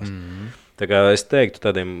nekustās. Tā kā es teiktu,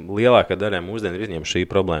 tādiem lielākā daļām mūsdienu riteņiem šī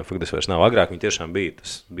problēma faktiski vairs nav. Agrāk viņi tiešām bija,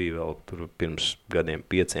 tas bija vēl tur pirms gadiem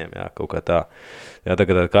 5, jā, kaut kā tā. Jā, tā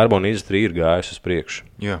kā tā karbona industrija ir gājusi uz priekšu.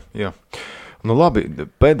 Jā. Labi,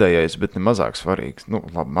 pēdējais, bet ne mazāk svarīgs,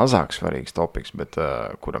 mazāk svarīgs topiks, bet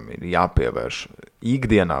kuram ir jāpievērš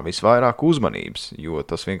ikdienā visvairāk uzmanības, jo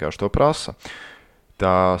tas vienkārši to prasa.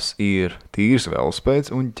 Tās ir tīrs velospēds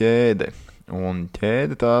un ķēde. Un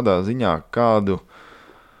ķēde tādā ziņā, kādu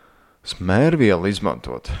smērvielu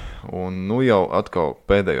izmantot. Un jau atkal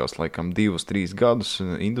pēdējos, laikam, 2-3 gadus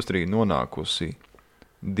industrija nonākusi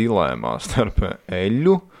dilēmā starp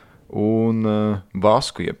eļļu un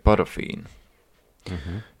vasku, jeb parafīnu.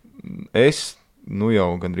 Es jau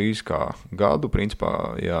gandrīz kā gadu,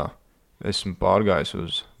 principā, jā, esmu pārgājis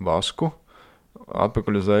uz vasku,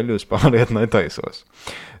 atpakaļ uz eļļu es pāriet netaisos.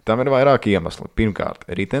 Tam ir vairāk iemesli. Pirmkārt,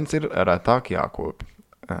 ritens ir retāk jākopj.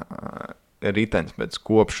 Ritens pēc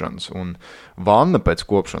kopšanas un vanna pēc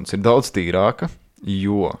kopšanas ir daudz tīrāka,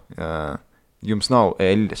 jo jums nav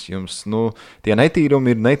eļļas, jums, tie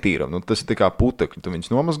netīrumi ir netīrumi. Tas ir tā kā putekļi, tu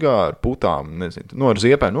viņus nomazgā ar putām, nezinu, ar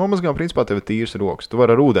ziepēm nomazgā, principā tev ir tīrs rokas. Tu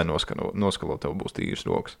vari ar ūdeni noskalot, tev būs tīrs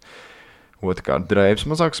rokas. Otrkārt, drēbes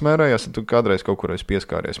mazāk smērējās, ja tu kādreiz kaut kur esi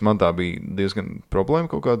pieskāries. Man tā bija diezgan problēma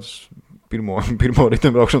kaut kādus pirmo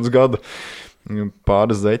riteņbraukšanas gadu.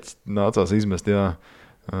 Pāris zeķis nācās izmest, jā.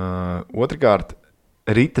 Otrkārt,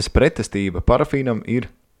 rites pretestība parafīnam ir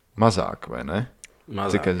mazāka, vai ne?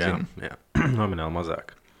 Mazāk, cik es zinu? Jā. Nomināli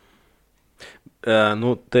mazāk.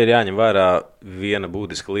 Te ir jāņem vērā viena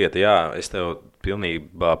būtiska lieta. Jā, es tev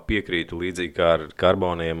pilnībā piekrītu līdzīgi kā ar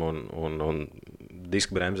karboniem un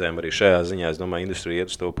disku bremzēm arī šajā ziņā. Es domāju, industrija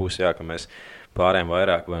iet uz to pusi, jā, ka mēs pārējām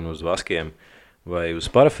vairāk vai uz vaskiem vai uz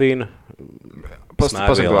parafīnu.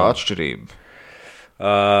 Pasaka atšķirība.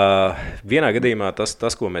 Vienā gadījumā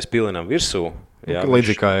tas, ko mēs pilinām virsū, jā,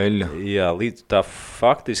 līdzīgi kā eļļa. Jā, tā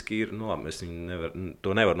faktiski ir, labi,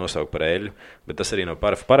 to nevar nosaukt par eļļu, bet tas arī no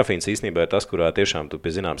parafīns īstenībā ir tas, kurā tiešām tu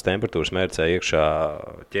pie zināmas temperatūras mērcē iekšā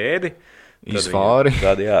ķēdi. Izvāri.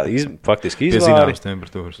 Faktiski izvāri. Pie zināmas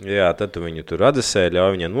temperatūras. Jā, tad tu viņu tur atdzesē,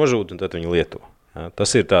 ļauj viņai nožūt, un tad viņu lieto. Jā,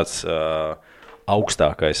 tas ir tāds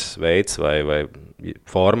augstākais veids vai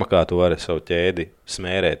forma, kā tu vari savu ķēdi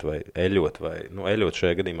smērēt vai eļot. Eļot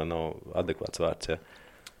šajā gadījumā nav adekvāts vārds. Jā.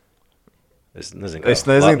 Es nezinu,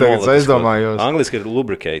 tagad aizdomājos. Angliski ir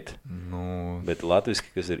lubricate, bet latviski,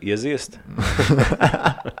 kas ir ieziest.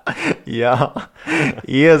 Jā,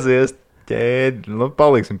 ieziest ķēdi. Nu,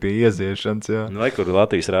 paliksim pie ieziešanas, jā. Nu, lai kur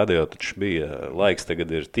Latvijas radio taču bija laiks, tagad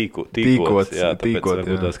ir tīkots. Jā, tāpēc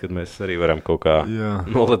varbūt tās, kad mēs arī varam kaut kā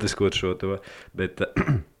nolatiskot šo to. Bet,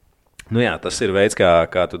 nu jā, tas ir veids,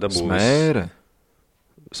 kā tu dabūsi.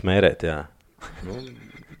 Smērēt, jā. Nu,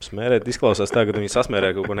 smērēt izklausās tā, ka viņi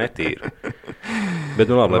sasmērē kaut ko netīru. Bet,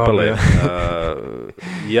 nu labi, lai paliek.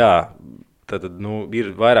 Jā. Tad ir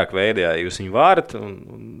vairāk veidi, ja jūs viņu vārat,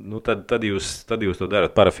 un tad jūs to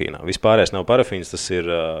darat parafīnā. Vispārējais nav parafīns, tas ir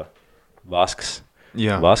vasks.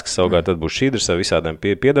 Jā. Vasks savukārt tad būs šķidrs ar visādiem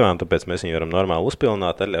piedevām, tāpēc mēs viņu varam normāli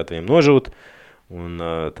uzpilnāt, atļaut viņiem nožūt, un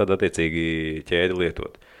tad attiecīgi ķēdi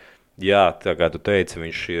lietot. Jā, tā kā tu teici,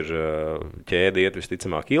 viņš ir ķēdi iet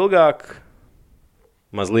visticamāk ilgāk.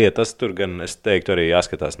 Mazliet tas tur gan, es teiktu, arī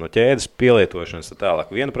jāskatās no ķēdes pielietošanas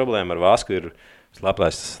tālāk. Viena problēma ar vasku ir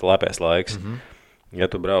slāpēs laiks.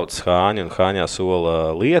 Ja tu brauc Hāņu un Hāņā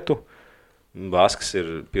sola lietu, vasks ir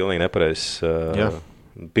pilnīgi nepareizs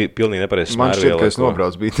smērviela. Man šķiet, ka es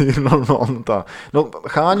nobrauc, bija tīri normāli. Nu tā. Nu,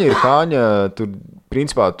 Hāņa ir Hāņa, tur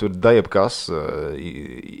principā tur dajabkas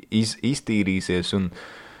iztīrīsies un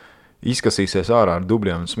izkasīsies ārā ar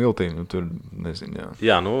dubļiem un smiltīm, nu tur, nezinu, jā.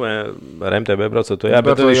 Jā, nu, ar MTB braucot to, jā,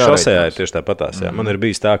 bet arī šosejā ir tieši tāpatās, jā. Man ir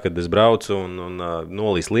bijis tā, kad es braucu un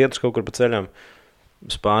nolīs lietus kaut kur pa ceļam,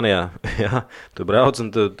 Spānijā, jā, tu brauc un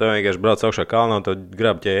tu vienkārši brauc augšā kalnā un tu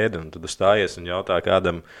grab ķēdi un tad tu stājies un jautā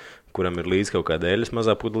kādam, kuram ir līdz kaut kāda eļas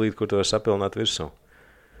mazā pudelīte, kur tu var sapilnāt virsū.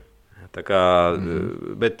 Tā kā,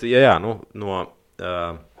 bet, jā, nu, no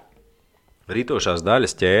rītošās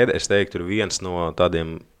daļas ķēde, es teiktu, ir viens no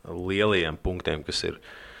tādiem lielajiem punktiem, kas ir,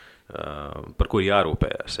 par ko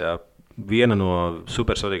jārūpējās. Jā. Viena no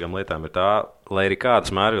supersvarīgām lietām ir tā, lai arī kādas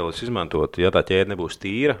mērvielas izmantot, ja tā ķēde nebūs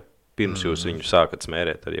tīra, pirms jūs viņu sākat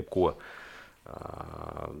smērēt ar jebko,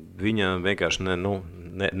 viņa vienkārši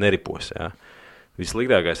neripos. Jā.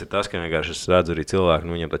 Vissliktākais ir tas, ka vienkārši es redzu arī cilvēku,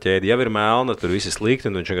 viņam tā ķēde jau ir melna, tur viss ir slikti,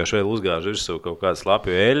 un viņš vienkārši vēl uzgāž virsū kaut kādu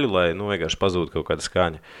slapju eļu, lai vienkārši pazūd kaut kāda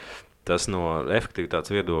skaņa. Tas no efektivitātes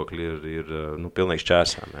viedokļa ir pilnīgi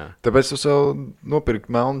šķērsām. Jā. Tāpēc tu sev nopirki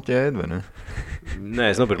melnu ķēdi, vai ne? Nē,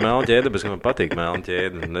 es nopirku melnu ķēdi, bet man patīk melnu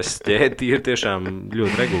ķēdi. Es ķēdi ir tiešām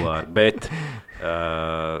ļoti regulāri, bet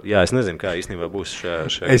jā, es nezinu, kā īstenībā būs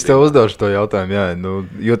šajā Es tev uzdošu to jautājumu, jā.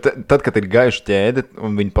 Jo tad, kad ir gaiša ķēde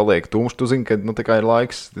un viņi paliek tumši, tu zini, ka tā kā ir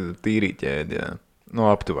laiks tīrīt ķēdi, jā.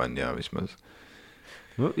 Aptuveni, jā, vismaz.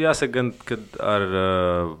 Jāsaka, gan, kad ar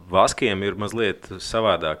vaskiem ir mazliet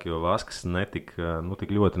savādāk, jo vasks tik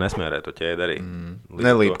ļoti nesmērē to ķēdi arī.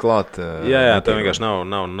 Nelīd klāt. Jā, tā vienkārši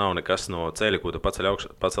nav nekas no ceļa, ko tu pacel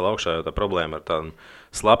augšā, jo tā problēma ar tādām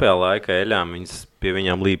slapjā laika eļām, pie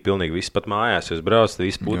viņām līp pilnīgi viss pat mājās, jo es braucu, tad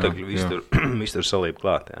visi putekļi, viss tur salīp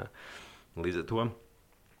klāt. Jā. Līdz ar to.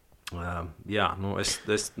 Jā,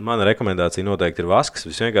 mana rekomendācija noteikti ir vasks,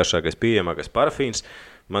 visvienkāršākais pieejamākais parafīns.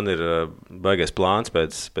 Man ir baigais plāns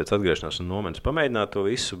pēc atgriešanās un nomenes pamēģināt to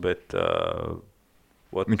visu, bet...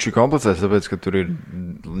 Viņš ir komplicēts, tāpēc, ka tur ir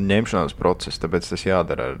ņemšanās process, tāpēc tas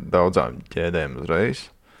jādara ar daudzām ķēdēm uzreiz.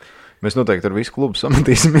 Mēs noteikti ar visu klubu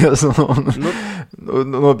sametīsimies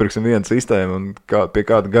un nopirksim vienu sistēmu un pie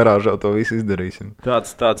kāda garāžā to visu izdarīsim.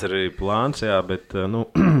 Tāds ir arī plāns, jā, bet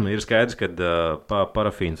ir skaidrs, ka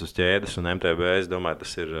parafīns uz ķēdes un MTB, es domāju,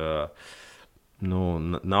 tas ir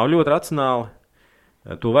nav ļoti racionāli.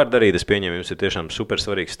 To var darīt, es pieņemu, jums ir tiešām super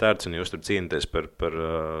svarīgs starts un jūs tur cīnaties par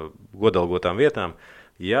godalgotām vietām.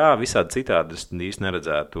 Jā, visādi citādi es īsti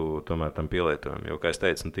neredzētu tomēr tam pielietojumu, jo, kā es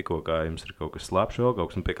teicu, tikko kā jums ir kaut kas slapš vēl, kaut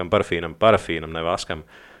kas, un pie kam parafīnam, ne vaskam,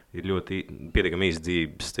 ir ļoti pietiekami īsts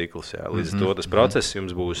dzīves cikls. Jā. Līdz to tas process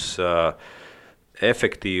jums būs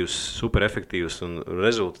efektīvs, super efektīvs un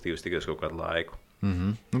rezultatīvs tikai uz kaut kādu laiku.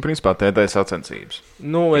 Principā tētai sacensības.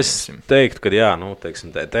 Es teiktu, ka jā,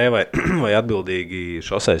 teiksim, tētē vai atbildīgi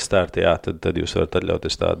šoseis starti, jā, tad jūs varat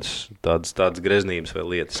atļauties tādas greznības vai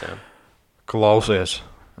lietas, jā. Klausies,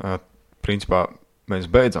 principā mēs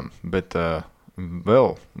beidzam, bet tev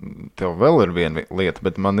vēl ir viena lieta,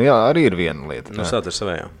 bet man arī ir viena lieta. Sāc ar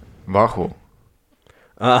savējā. Vahu.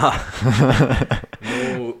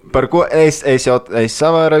 Par ko es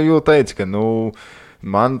savēroju teicu, ka,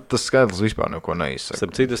 man tas skaitlis vispār neko neizsaka.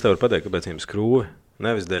 Starp citu, es tev varu pateikt, kāpēc jums skrūvi,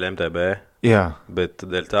 nevis dēļ MTB, bet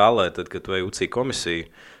dēļ tā, lai tad, kad tu ej UCI komisiju,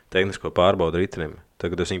 tehnisko pārbaudu ritenim, tad,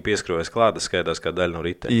 kad es viņu pieskrojas klāt, tas skaitās kā daļa no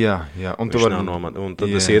riteņa. Jā. Un tad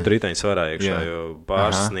tas iet riteņa svarā iekšā, jo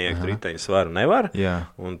pārsniegt riteņa svaru nevar. Jā.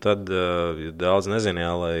 Un tad daudz nezinu,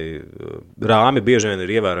 lai rāmi bieži vien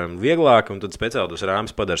ir ievērojami vieglāki, un tad speciāli tos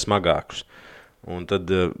rāmis padara smagākus. Un tad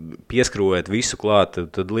pieskrūvēt visu klāt,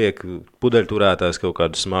 tad liek pudeļturētājs kaut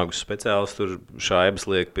kādus smagus speciālus, tur šaibas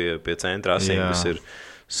liek pie centra asīm, kas ir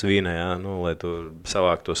svina, jā, lai tu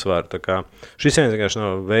savāktu to svaru. Tā kā šis vienkārši no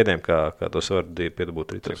veidiem, kā to svaru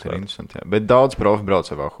piedabūt riteņu. Tas ir interesanti, jā. Bet daudz profi brauc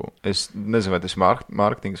ar Vahu. Es nezinu, vai tas ir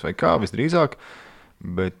mārketings vai kā, visdrīzāk,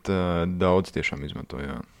 bet daudz tiešām izmanto,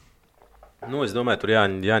 jā. Es domāju, tur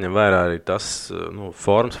jāņem vērā arī tas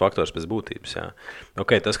formas faktors pēc būtības, jā.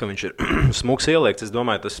 Ok, tas, ka viņš ir smuks ieliekts, es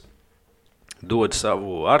domāju, tas dod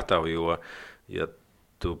savu artavu, jo, ja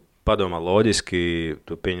tu padomā loģiski,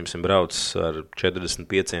 tu pieņemsim brauc ar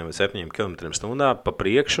 45 vai 7 km/h pa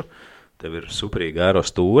priekšu, tev ir superīga aero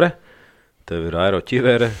stūre, tev ir aero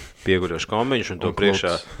ķivere, pieguļošs kombiņš, un to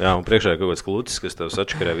priekšā ir kaut kāds klucis, kas tev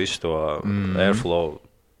sačakarē visu to airflow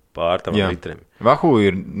pār tavam litrim. Vahu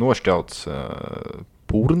ir nošķelts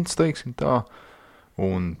purns, teiksim tā,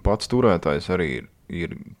 un pats turētājs arī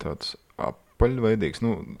ir tāds paļveidīgs,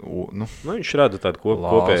 viņš rada tādu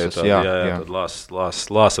kopēju, tādu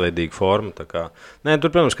lāsveidīgu formu. Tā kā. Nē,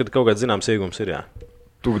 tur, protams, ka kaut kāds zināms iegums ir, jā.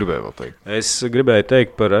 Tu gribēji vēl teikt? Es gribēju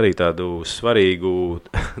teikt par arī tādu svarīgu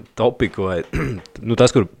topiku, vai,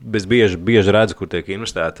 tas, kur es bieži redzu, kur tiek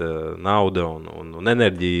investēta nauda un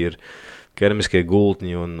enerģija, ir keramiskie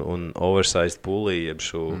gultņi un oversized pulī, jeb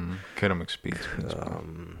šo... Keramikas pīts.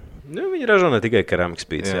 Viņi ražo ne tikai keramikas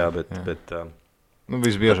pīts, bet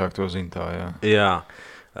visbiežāk to zina tā, jā. Jā.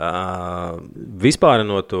 Vispār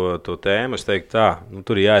no to tēmu es teiktu tā,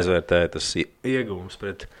 tur jāizvērtē tas ieguvums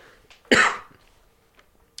pret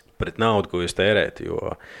naudu, ko jūs tērēt, jo...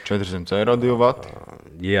 400 eiro 2 vati?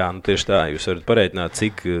 Jā, tieši tā. Jūs varat pareiķināt,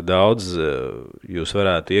 cik daudz jūs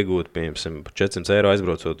varētu iegūt, piemēram, 400 eiro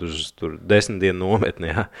aizbraucot uz 10 dienu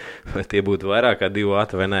nometni, jā. Vai tie būtu vairāk kā 2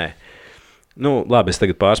 vati vai nē. Labi, es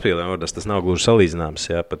tagad pārspīlēju, tas nav gluži salīdzināms,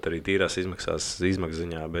 jā, pat arī tīrās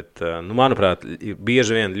izmaksziņā, bet, manuprāt,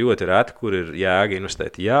 bieži vien ļoti reti, kur ir jēga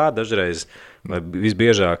investēt. Jā, dažreiz, vai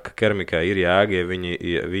visbiežāk keramikai ir jēga, ja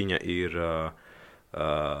viņa ir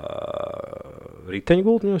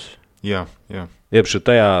riteņgultņos. Jā. Iepšu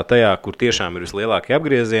tajā, kur tiešām ir vislielākie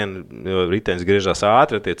apgriezieni, jo riteņs griežās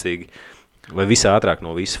ātri, attiecīgi, vai visātrāk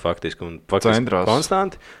no visa faktiski, un faktiski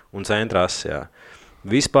konstanti, un centrās, jā.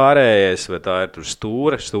 Vispārējais, vai tā ir tur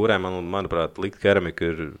stūrē, manuprāt, likt keramika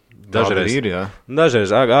ir dažreiz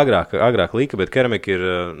agrāk lika, bet keramika ir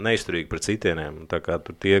neizturīga pret citieniem. Tā kā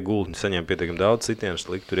tur tie gultņi saņem pietiekami daudz citienus,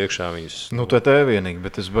 likt tur iekšā viņus... Tā vienīgi,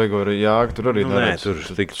 bet es baigo arī jāga, tur arī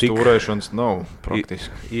stūrēšanas nav praktiski.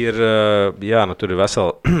 Tur ir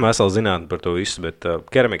vesela zinātne par to visu, bet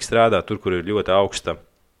keramika strādā tur, kur ir ļoti augsta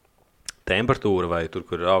temperatūra vai tur,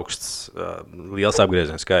 kur ir augsts liels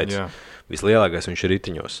apgriezienu skaits. Jā. Vislielākais viņš ir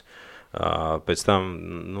ritiņos. Pēc tam,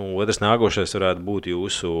 otrs nākošais varētu būt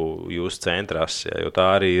jūsu centrās, jo tā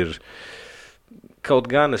arī ir, kaut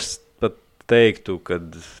gan es pat teiktu,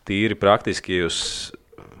 kad tīri praktiski jūs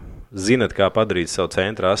zinat, kā padarīt savu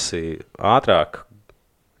centrasi ātrāku,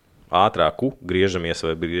 griežamies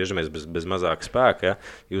bez mazāka spēka, ja?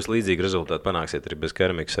 Jūs līdzīgi rezultātu panāksiet arī bez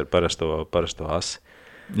keramikas ar parasto asi,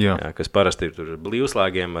 ja, kas parasti ir tur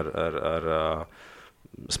blīvslāgiem ar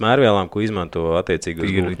smērvielām, ko izmanto attiecīgi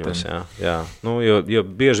uz gultņos. Jā. Jo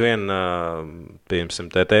bieži vien, piemēram,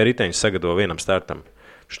 TT riteņus sagatavo vienam startam.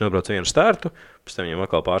 Viņš nobrauc vienu startu, pēc tam viņam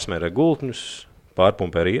atkal pārsmērē gultņus,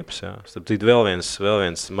 pārpumpē riepas. Jā. Starp citu, vēl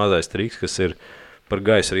viens mazais triks, kas ir par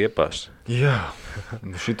gaisa riepās. Jā,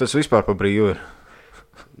 šitas vispār pa brīvu ir.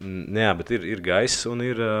 Jā, bet ir gaiss un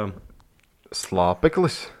ir...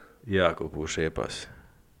 Slāpeklis? Jā, ko pūš riepās.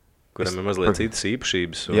 Kuram ir mazliet citas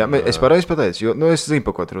īpašības. Jā, es pareizi pateicu, jo es zinu,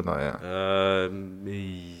 pa ko tu runā, jā.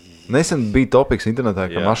 Nesen bija topiks internetā,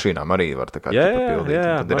 ka mašīnām arī var tā kā papildīt.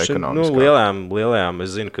 Jā, lielajām,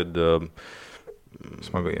 es zinu, kad...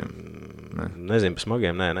 Smagajiem? Nezinu, pa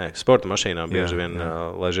smagajiem, nē. Sporta mašīnām bieži vien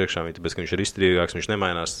laiž iekšā, tāpēc, ka viņš ir izturīgāks, viņš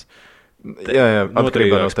nemainās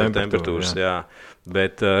atkarībā no temperatūras. Jā.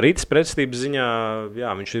 Bet rītas pretstības ziņā,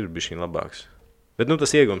 jā, viņš ir bišķiņ labāks. Bet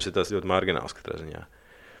tas iegums ir tas ļoti margināls katrā ziņā.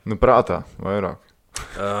 Prātā vairāk.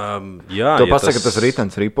 Jā, tu pasaka, ka tas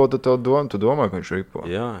ritenis ripo, tad tu domā, ka viņš ripo.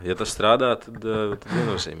 Jā, ja tas strādā, tad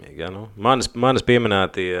viennozīmīgi. Jā, Manas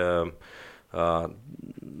pieminētie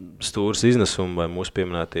stūras iznesumi vai mūsu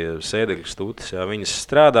pieminētie sēdekļu stūtis, jā, viņas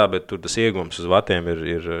strādā, bet tur tas iegums uz vatiem ir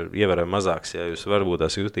ievērojami mazāks. Jā, jūs varbūt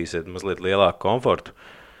tās jutīsiet mazliet lielāku komfortu,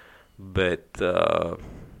 bet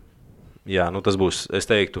jā, tas būs, es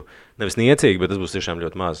teiktu, nevis niecīgi, bet tas būs tiešām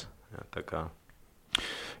ļoti maz. Jā, tā kā...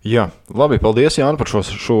 Jā, labi, paldies, Jāni, par šo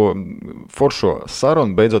foršo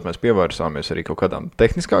sarunu. Beidzot mēs pievērsāmies arī kaut kādām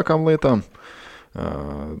tehniskākām lietām.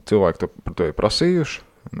 Cilvēki par to ir prasījuši,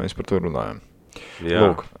 mēs par to runājam. Jā.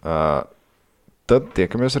 Lūk, tad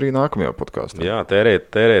tiekamies arī nākamajā podkāstā. Jā,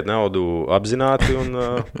 tērēt naudu apzināti un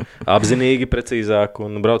apzinīgi, precīzāk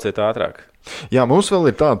un brauciet ātrāk. Jā, mums vēl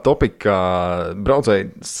ir tāda topika, kā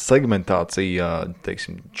braucēju segmentācija,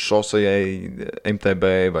 teiksim, šosejai, MTB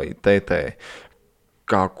vai TT.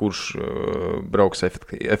 Kā kurš brauks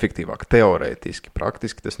efektīvāk, teorētiski,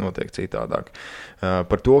 praktiski tas notiek citādāk.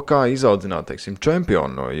 Par to, kā izaudzināt, teiksim,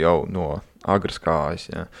 čempionu no agras kājas,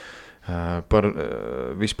 ja. Par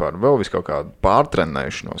vispār vēl kaut kādu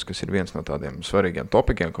pārtrenēšanos, kas ir viens no tādiem svarīgiem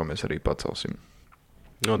topikiem, ko mēs arī pacelsim.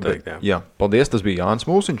 Noteikti, jā. Paldies, tas bija Jānis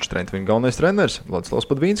Mūsiņš, Trendvina galvenais treneris, Vladislavs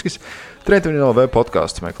Padvīnskis. Trendvina LV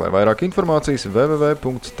podcasts meklē vairāk informācijas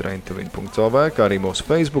www.trendvina.lv, kā arī mūsu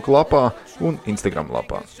Facebook lapā un Instagram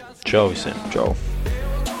lapā. Čau visiem! Čau!